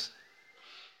says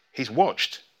he's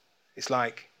watched. It's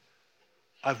like,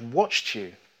 I've watched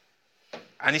you.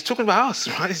 And he's talking about us,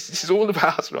 right? This is all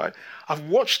about us, right? I've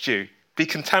watched you be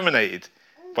contaminated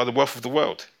by the wealth of the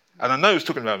world. And I know he's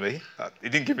talking about me. He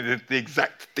didn't give me the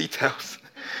exact details.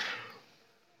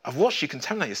 I've watched you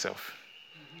contaminate yourself.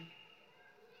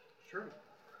 Sure.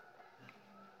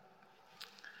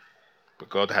 But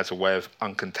God has a way of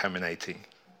uncontaminating.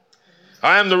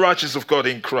 I am the righteousness of God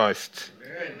in Christ.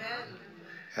 Amen.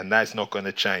 And that's not going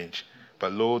to change.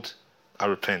 But Lord, I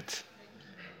repent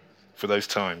for those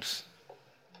times.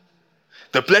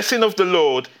 The blessing of the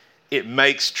Lord, it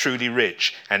makes truly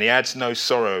rich, and he adds no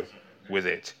sorrow with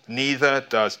it. Neither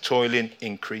does toiling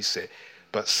increase it.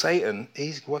 But Satan,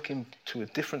 he's working to a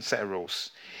different set of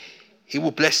rules. He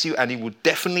will bless you, and he will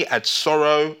definitely add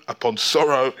sorrow upon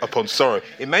sorrow upon sorrow.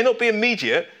 It may not be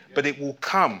immediate, but it will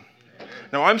come.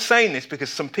 Now, I'm saying this because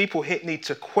some people need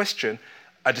to question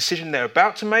a decision they're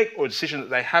about to make or a decision that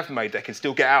they have made they can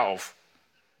still get out of.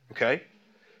 Okay?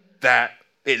 That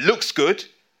it looks good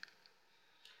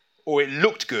or it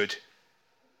looked good,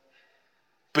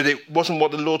 but it wasn't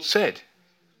what the Lord said.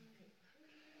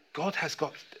 God has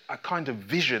got a kind of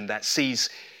vision that sees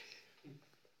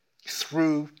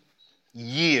through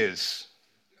years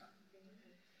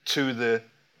to the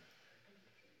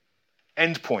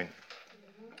end point.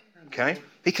 Okay?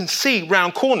 He can see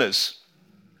round corners.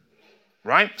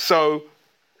 Right? So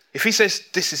if he says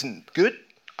this isn't good,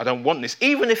 I don't want this,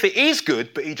 even if it is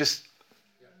good, but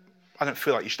I don't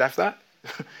feel like you should have that,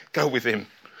 go with him.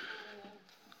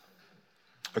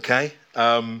 Okay?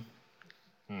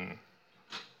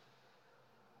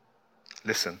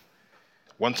 Listen,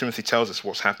 1 Timothy tells us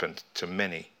what's happened to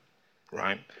many,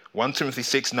 right? 1 Timothy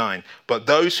 6:9, but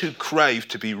those who crave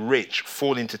to be rich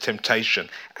fall into temptation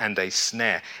and a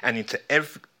snare, and into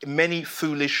many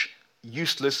foolish,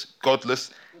 useless,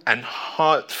 godless, and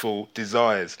hurtful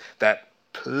desires that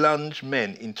plunge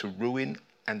men into ruin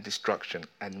and destruction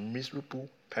and miserable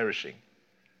perishing.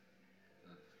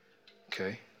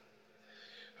 Okay?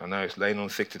 I know it's laying on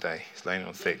thick today. It's laying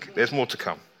on thick. There's more to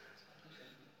come.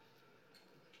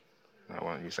 I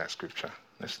won't use that scripture.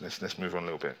 Let's move on a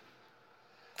little bit.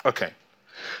 Okay.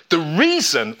 The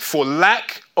reason for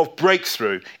lack of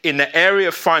breakthrough in the area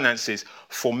of finances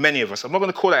for many of us, I'm not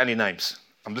going to call out any names.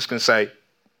 I'm just going to say,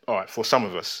 all right, for some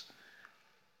of us,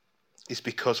 is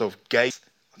because of gates.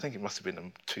 I think it must have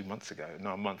been 2 months ago,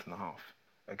 no, a month and a half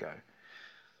ago,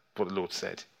 what the Lord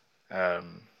said.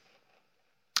 And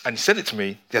he said it to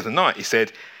me the other night. He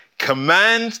said,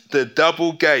 command the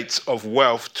double gates of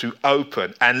wealth to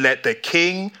open and let the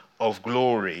King of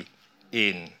glory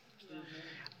in.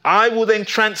 I will then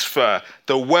transfer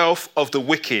the wealth of the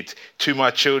wicked to my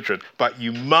children, but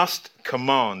you must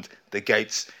command the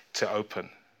gates to open.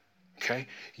 Okay?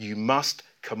 You must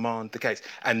command the gates.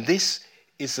 And this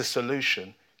is the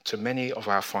solution to many of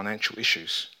our financial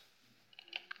issues.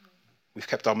 We've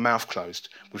kept our mouth closed.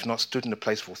 We've not stood in a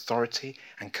place of authority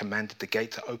and commanded the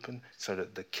gate to open so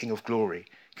that the King of glory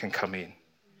can come in.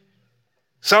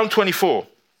 Psalm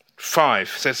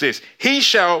 24:5 says this, he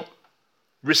shall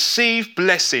receive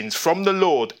blessings from the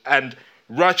Lord and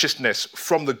righteousness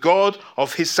from the God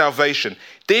of his salvation.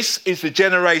 This is the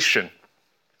generation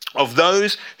of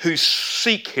those who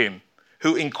seek him,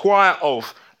 who inquire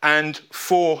of and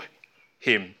for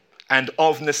him, and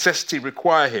of necessity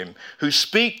require him, who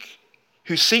seek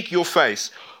your face,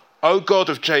 O God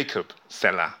of Jacob,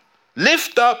 Selah.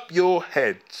 Lift up your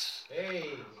heads,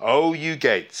 O you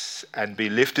gates, and be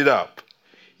lifted up,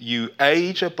 you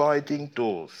age-abiding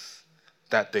doors,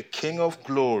 that the King of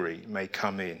glory may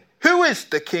come in. Who is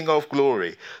the King of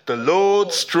glory? The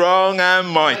Lord strong and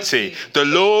mighty. The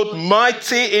Lord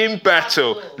mighty in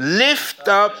battle. Lift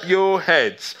up your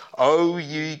heads, O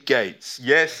ye gates.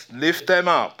 Yes, lift them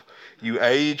up, you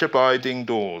age-abiding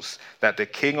doors, that the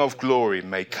King of glory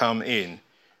may come in.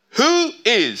 Who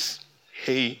is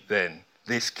he then,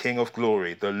 this King of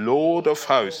glory? The Lord of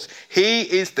hosts. He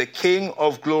is the King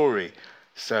of glory.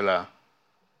 Selah.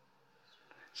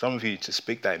 Some of you need to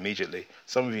speak that immediately.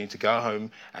 Some of you need to go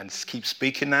home and keep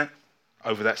speaking that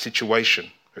over that situation,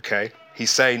 okay?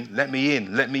 He's saying, let me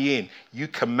in, let me in. You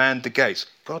command the gates.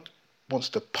 God wants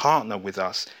to partner with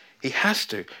us. He has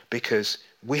to, because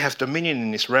we have dominion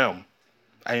in this realm.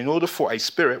 And in order for a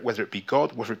spirit, whether it be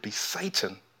God, whether it be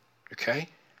Satan, okay,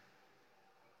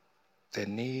 there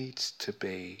needs to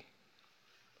be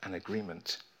an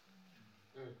agreement.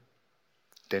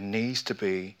 There needs to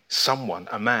be someone,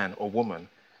 a man or woman,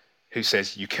 who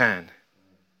says, you can.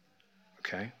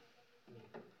 Okay?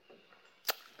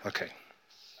 Okay.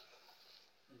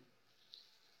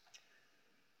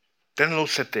 Then the Lord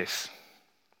said this.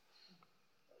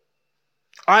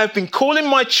 I have been calling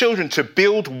my children to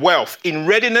build wealth in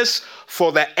readiness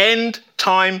for the end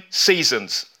time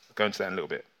seasons. I'll go into that in a little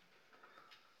bit.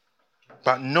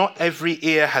 But not every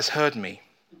ear has heard me.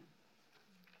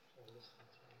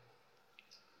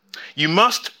 You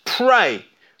must pray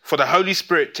for the Holy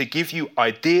Spirit to give you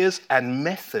ideas and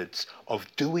methods of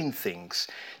doing things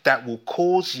that will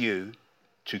cause you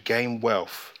to gain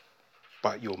wealth.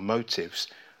 But your motives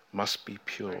must be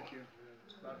pure.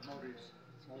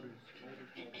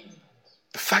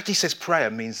 The fact he says prayer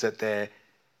means that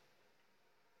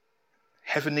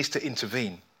heaven needs to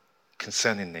intervene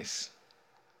concerning this.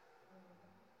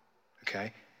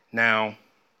 Okay? Now,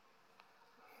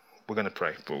 we're going to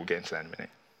pray, but we'll get into that in a minute.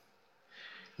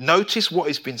 Notice what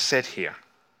has been said here,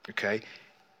 okay?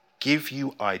 Give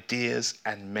you ideas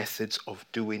and methods of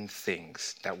doing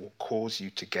things that will cause you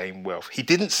to gain wealth. He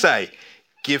didn't say,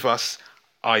 give us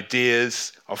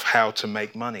ideas of how to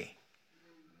make money.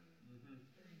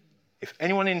 If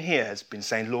anyone in here has been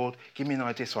saying, Lord, give me an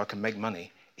idea so I can make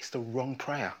money, it's the wrong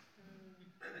prayer.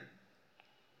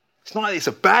 It's not like it's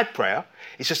a bad prayer.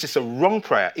 It's just it's a wrong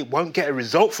prayer. It won't get a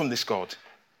result from this God,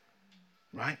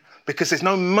 right? Because there's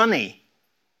no money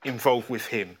involved with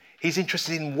him. He's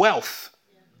interested in wealth.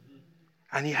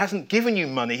 And he hasn't given you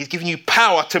money. He's given you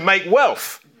power to make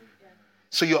wealth.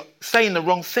 So you're saying the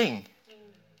wrong thing.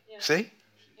 See?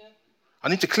 I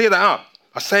need to clear that up.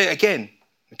 I say it again.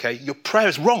 Okay? Your prayer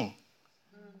is wrong.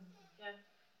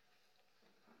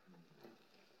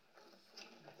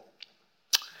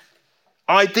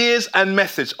 Ideas and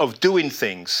methods of doing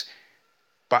things,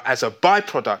 but as a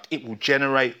byproduct, it will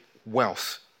generate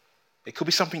wealth. It could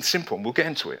be something simple, and we'll get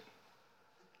into it.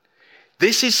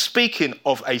 This is speaking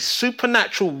of a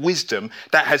supernatural wisdom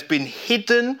that has been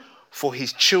hidden for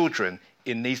his children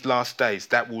in these last days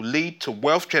that will lead to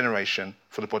wealth generation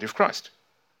for the body of Christ.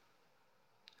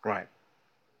 Right.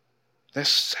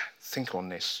 Let's think on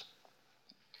this.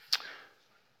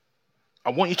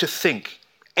 I want you to think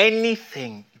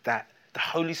anything that the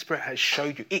Holy Spirit has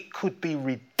showed you. It could be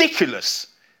ridiculous,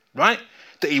 right?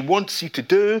 That he wants you to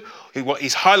do.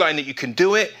 He's highlighting that you can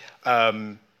do it,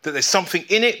 that there's something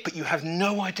in it, but you have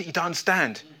no idea, you don't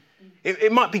understand.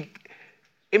 It might be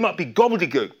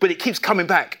gobbledygook, but it keeps coming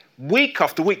back week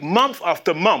after week, month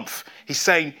after month. He's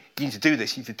saying, you need to do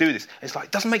this, you need to do this. And it's like,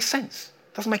 it doesn't make sense.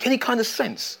 It doesn't make any kind of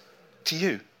sense to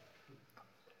you.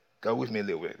 Go with me a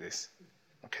little bit of this,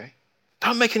 okay?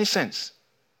 Don't make any sense.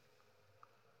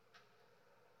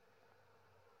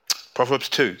 Proverbs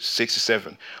 2,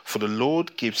 6-7. For the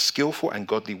Lord gives skillful and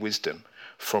godly wisdom.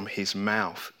 From his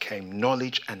mouth came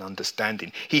knowledge and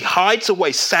understanding. He hides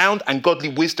away sound and godly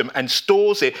wisdom and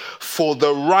stores it for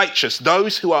the righteous,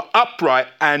 those who are upright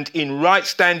and in right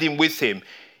standing with him.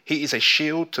 He is a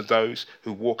shield to those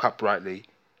who walk uprightly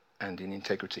and in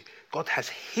integrity. God has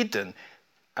hidden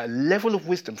a level of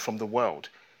wisdom from the world.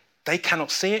 They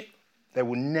cannot see it. They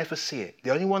will never see it.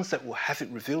 The only ones that will have it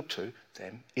revealed to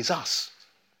them is us.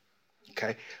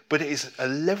 Okay? But it is a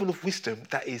level of wisdom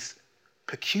that is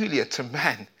peculiar to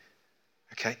man.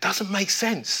 Okay? It doesn't make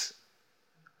sense.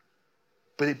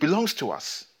 But it belongs to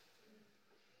us.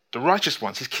 The righteous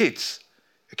ones, his kids.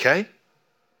 Okay?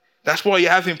 That's why you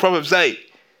have in Proverbs 8,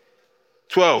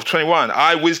 12, 21,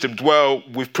 I, wisdom, dwell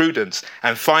with prudence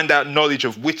and find out knowledge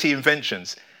of witty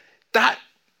inventions. That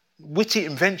witty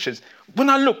inventions, when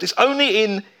I looked, it's only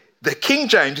in the King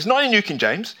James, it's not in New King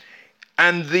James,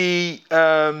 and the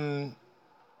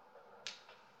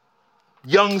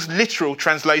Young's literal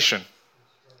translation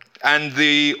and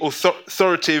the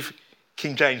authoritative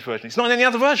King James version. It's not in any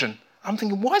other version. I'm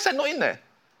thinking, why is that not in there?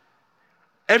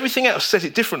 Everything else says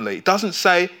it differently. It doesn't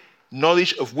say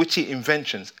knowledge of witty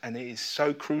inventions, and it is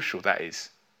so crucial, that is.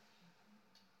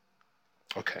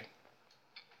 Okay.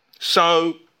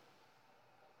 So,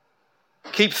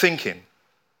 keep thinking.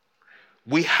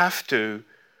 We have to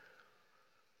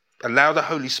allow the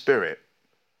Holy Spirit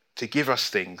to give us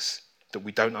things that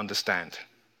we don't understand.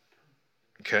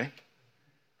 Okay?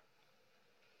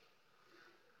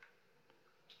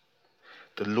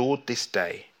 The Lord this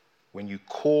day, when you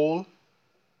call,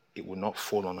 it will not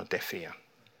fall on a deaf ear.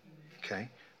 Okay?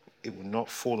 It will not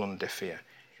fall on a deaf ear.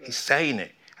 He's saying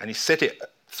it, and he said it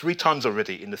 3 times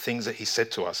already in the things that he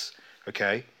said to us.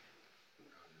 Okay?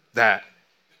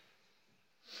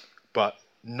 But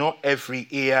not every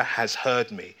ear has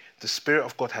heard me. The Spirit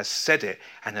of God has said it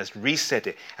and has re-said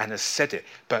it and has said it,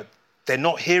 but they're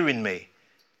not hearing me.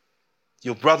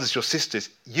 Your brothers, your sisters,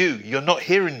 you're not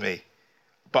hearing me,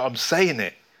 but I'm saying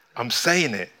it. I'm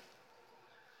saying it.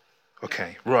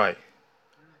 Okay, right.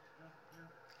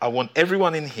 I want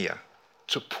everyone in here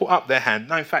to put up their hand.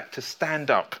 No, in fact, to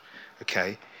stand up.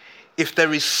 Okay? If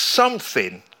there is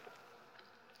something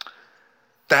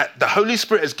that the Holy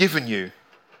Spirit has given you,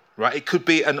 right? It could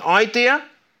be an idea.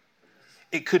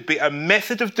 It could be a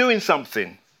method of doing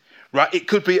something, right? It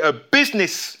could be a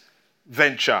business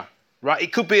venture, right?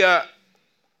 It could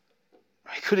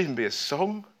even be a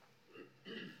song.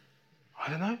 I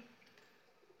don't know.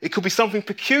 It could be something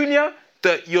peculiar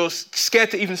that you're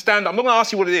scared to even stand up. I'm not going to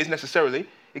ask you what it is necessarily.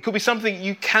 It could be something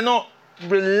you cannot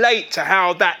relate to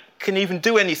how that can even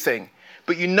do anything,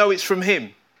 but you know it's from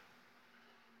him.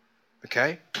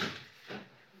 Okay?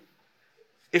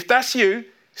 If that's you,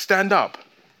 stand up.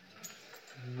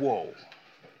 Whoa.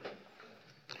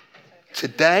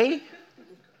 Today,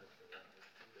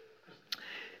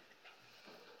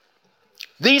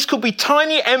 these could be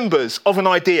tiny embers of an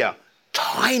idea.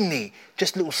 Tiny,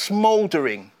 just little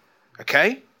smouldering.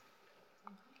 Okay?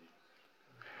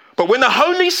 But when the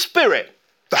Holy Spirit,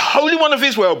 the Holy One of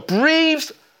Israel,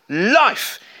 breathes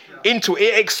life into it,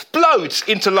 it explodes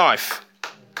into life.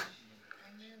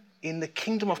 In the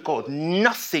kingdom of God,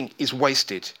 nothing is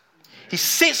wasted. He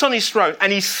sits on his throne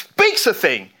and he speaks a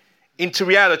thing into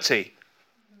reality.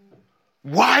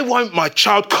 Why won't my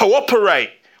child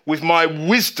cooperate with my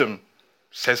wisdom,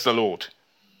 says the Lord?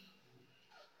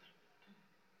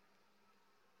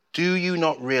 Do you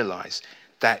not realize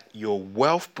that your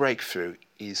wealth breakthrough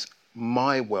is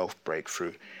my wealth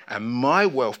breakthrough, and my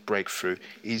wealth breakthrough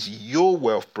is your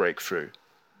wealth breakthrough?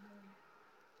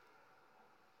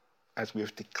 As we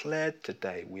have declared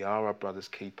today, we are our brother's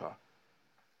keeper,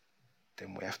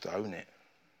 then we have to own it.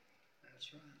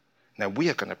 That's right. Now we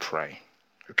are going to pray,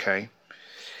 okay?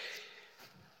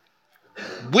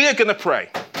 We are going to pray.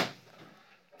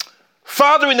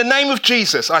 Father, in the name of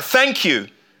Jesus, I thank you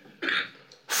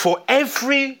for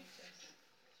every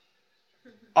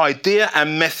idea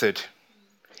and method,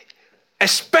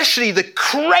 especially the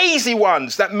crazy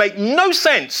ones that make no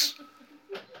sense.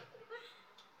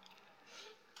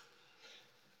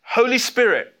 Holy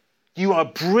Spirit, you are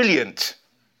brilliant.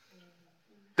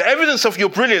 The evidence of your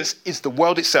brilliance is the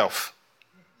world itself.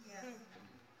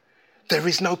 There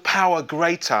is no power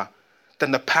greater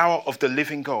than the power of the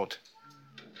living God.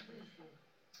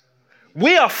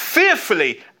 We are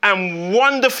fearfully and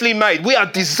wonderfully made. We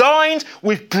are designed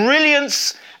with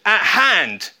brilliance at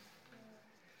hand.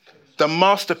 The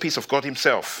masterpiece of God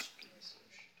himself.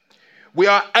 We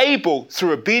are able,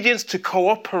 through obedience, to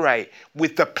cooperate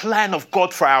with the plan of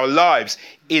God for our lives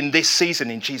in this season,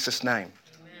 in Jesus' name.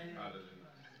 Amen.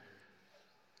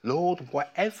 Lord,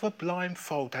 whatever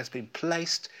blindfold has been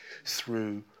placed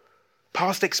through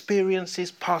past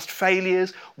experiences, past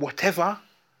failures, whatever,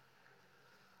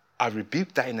 I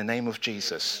rebuke that in the name of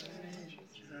Jesus. Amen.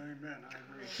 I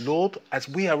agree. Lord, as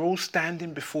we are all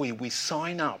standing before you, we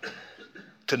sign up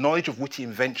to knowledge of witty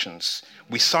inventions.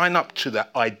 We sign up to the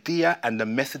idea and the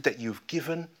method that you've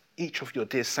given each of your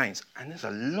dear saints. And there's a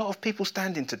lot of people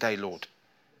standing today, Lord.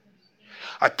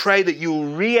 I pray that you will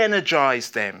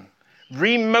re-energize them,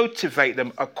 re-motivate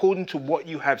them according to what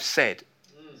you have said.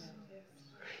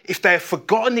 If they have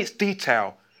forgotten its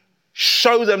detail,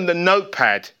 show them the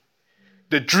notepad,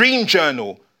 the dream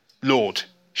journal, Lord.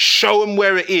 Show them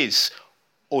where it is,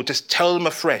 or just tell them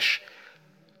afresh.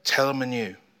 Tell them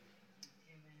anew.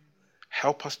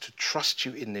 Help us to trust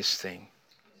you in this thing.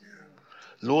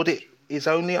 Lord, it is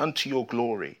only unto your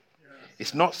glory.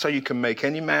 It's not so you can make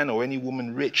any man or any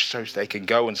woman rich so they can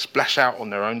go and splash out on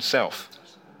their own self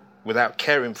without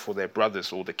caring for their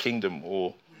brothers or the kingdom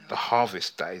or the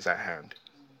harvest that is at hand.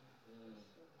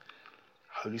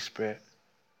 Holy Spirit,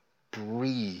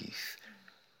 breathe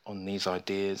on these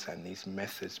ideas and these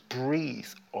methods. Breathe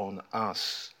on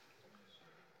us.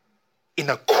 in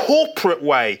a corporate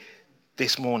way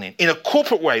this morning, in a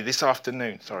corporate way this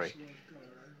afternoon, sorry.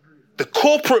 The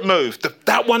corporate move,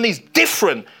 that one is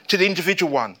different to the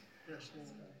individual one.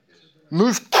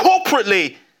 Move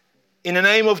corporately in the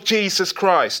name of Jesus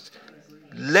Christ.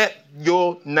 Let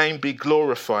your name be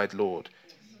glorified, Lord.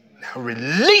 Now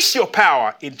release your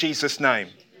power in Jesus' name.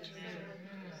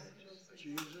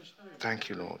 Thank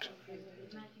you, Lord.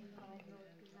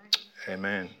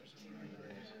 Amen.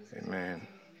 Amen.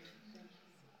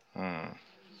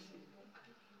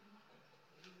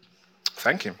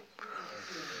 Thank him.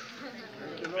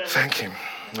 Thank him.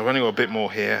 I've only got a bit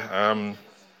more here.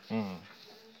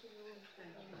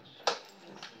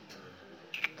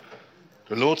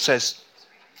 The Lord says,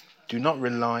 do not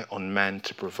rely on man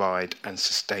to provide and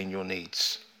sustain your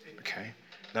needs. Okay?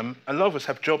 Now, a lot of us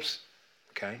have jobs.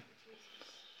 Okay?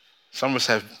 Some of us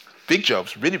have big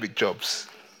jobs, really big jobs.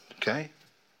 Okay?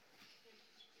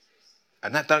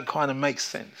 And that don't kind of make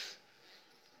sense.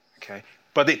 Okay?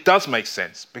 But it does make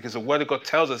sense because the Word of God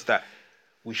tells us that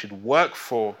we should work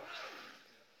for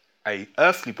a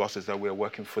earthly boss as though we are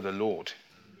working for the Lord.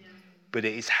 But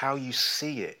it is how you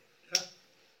see it.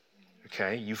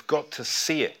 Okay? You've got to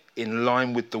see it in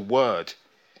line with the Word.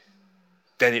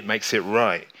 Then it makes it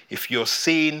right. If you're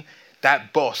seeing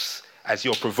that boss as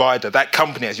your provider, that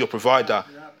company as your provider,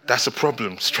 that's a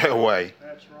problem straight away.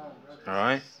 All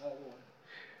right?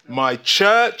 My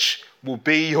church will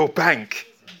be your bank.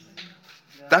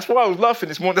 That's why I was laughing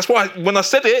this morning. That's why when I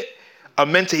said it, I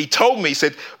meant it. He told me, he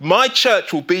said, my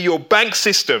church will be your bank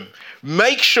system.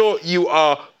 Make sure you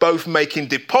are both making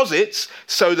deposits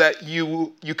so that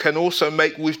you can also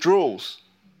make withdrawals.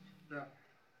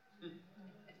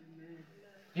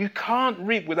 You can't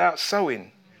reap without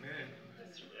sowing.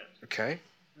 Okay?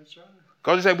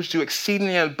 God is able to do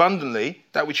exceedingly and abundantly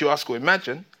that which you ask or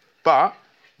imagine, but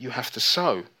you have to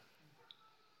sow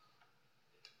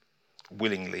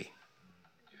willingly.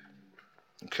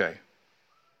 Okay.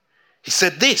 He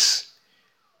said this,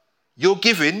 your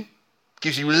giving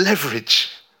gives you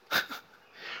leverage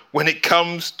when it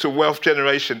comes to wealth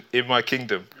generation in my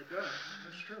kingdom.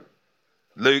 That's true.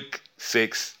 Luke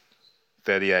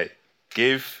 6:38.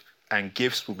 Give and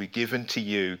gifts will be given to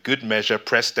you. Good measure,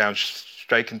 pressed down,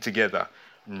 shaken together,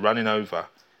 and running over.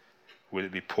 Will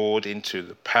it be poured into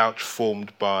the pouch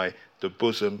formed by the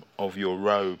bosom of your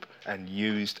robe and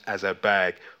used as a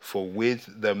bag? For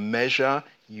with the measure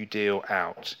you deal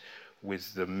out,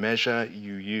 with the measure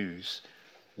you use,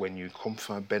 when you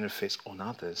confer benefits on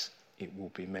others, it will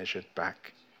be measured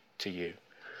back to you.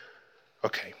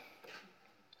 Okay.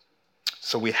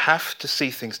 So we have to see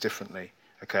things differently.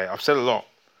 Okay, I've said a lot.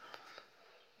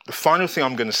 The final thing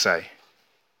I'm going to say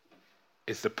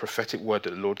is the prophetic word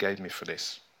that the Lord gave me for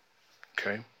this.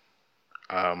 Okay?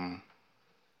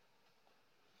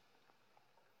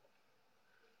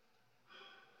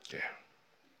 Yeah.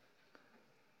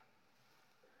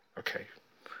 Okay.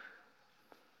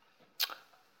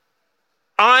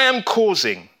 I am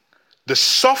causing the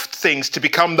soft things to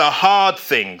become the hard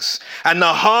things, and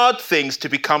the hard things to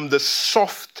become the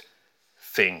soft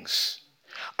things.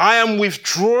 I am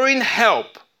withdrawing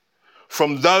help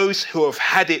from those who have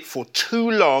had it for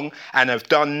too long and have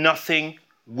done nothing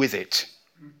with it.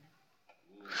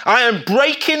 I am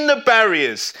breaking the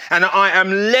barriers and I am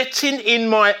letting in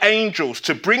my angels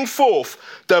to bring forth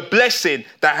the blessing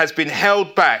that has been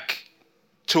held back,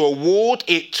 to award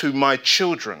it to my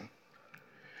children.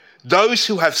 Those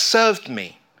who have served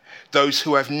me, those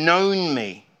who have known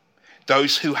me,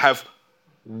 those who have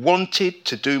wanted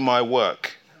to do my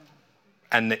work.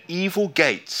 And the evil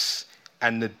gates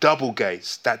and the double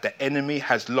gates that the enemy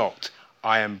has locked,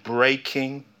 I am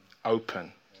breaking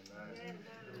open. Amen.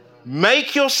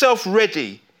 Make yourself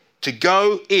ready to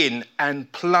go in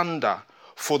and plunder,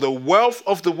 for the wealth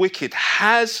of the wicked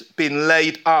has been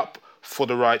laid up for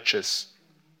the righteous.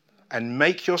 And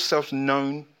make yourself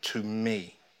known to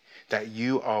me that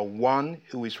you are one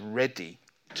who is ready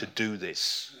to do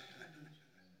this.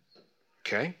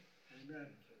 Okay? Amen.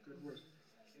 Good word.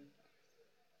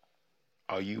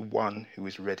 Are you one who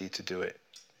is ready to do it?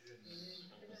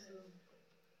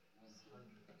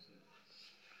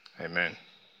 Amen.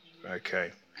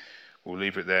 Okay. We'll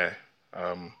leave it there.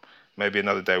 Maybe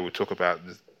another day we'll talk about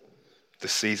the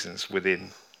seasons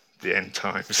within the end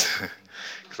times.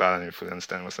 Because I don't even fully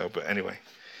understand myself. But anyway.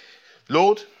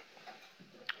 Lord,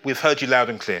 we've heard you loud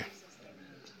and clear.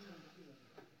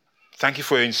 Thank you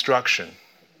for your instruction.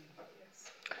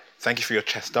 Thank you for your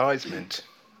chastisement.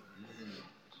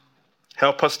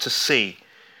 Help us to see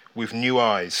with new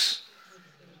eyes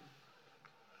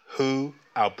who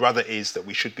our brother is that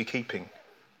we should be keeping.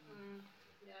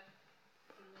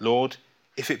 Lord,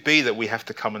 If it be that we have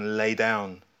to come and lay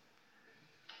down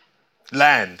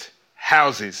land,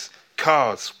 houses,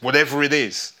 cars, whatever it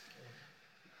is,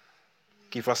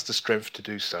 give us the strength to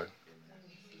do so.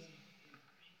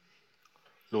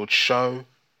 Lord, show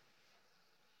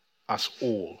us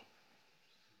all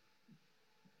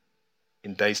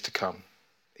in days to come,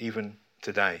 even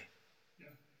today,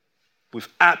 with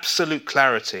absolute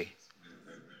clarity,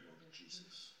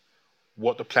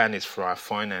 what the plan is for our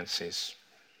finances,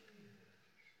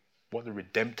 what the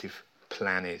redemptive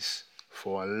plan is,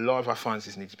 for a lot of our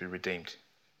finances need to be redeemed.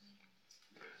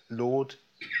 Lord,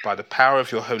 by the power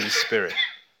of your Holy Spirit,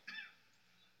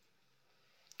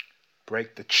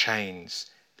 break the chains,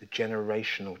 the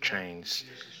generational chains.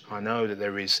 I know that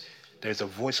there's a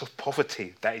voice of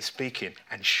poverty that is speaking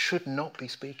and should not be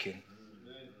speaking.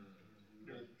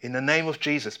 In the name of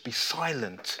Jesus, be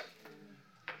silent.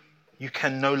 You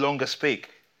can no longer speak.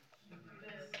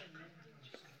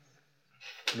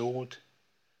 Lord,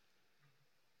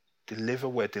 deliver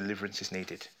where deliverance is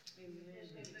needed.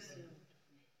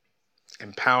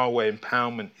 Empower where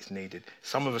empowerment is needed.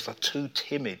 Some of us are too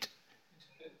timid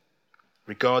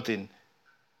regarding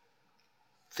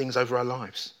things over our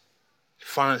lives.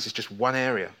 Finance is just one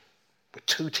area. We're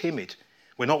too timid.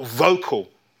 We're not vocal.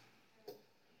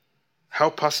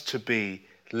 Help us to be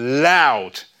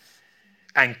loud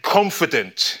and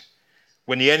confident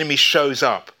when the enemy shows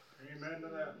up. Amen to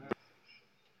that.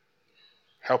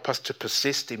 Help us to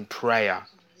persist in prayer,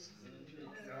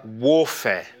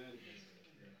 warfare.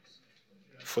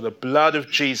 For the blood of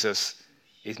Jesus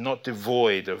is not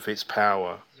devoid of its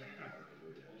power.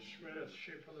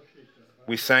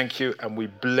 We thank you and we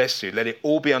bless you. Let it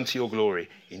all be unto your glory.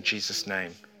 In Jesus'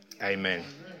 name, amen.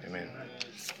 Amen.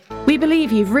 We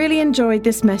believe you've really enjoyed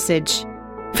this message.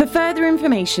 For further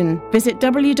information, visit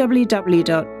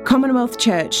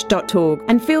www.commonwealthchurch.org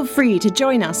and feel free to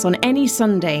join us on any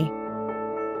Sunday.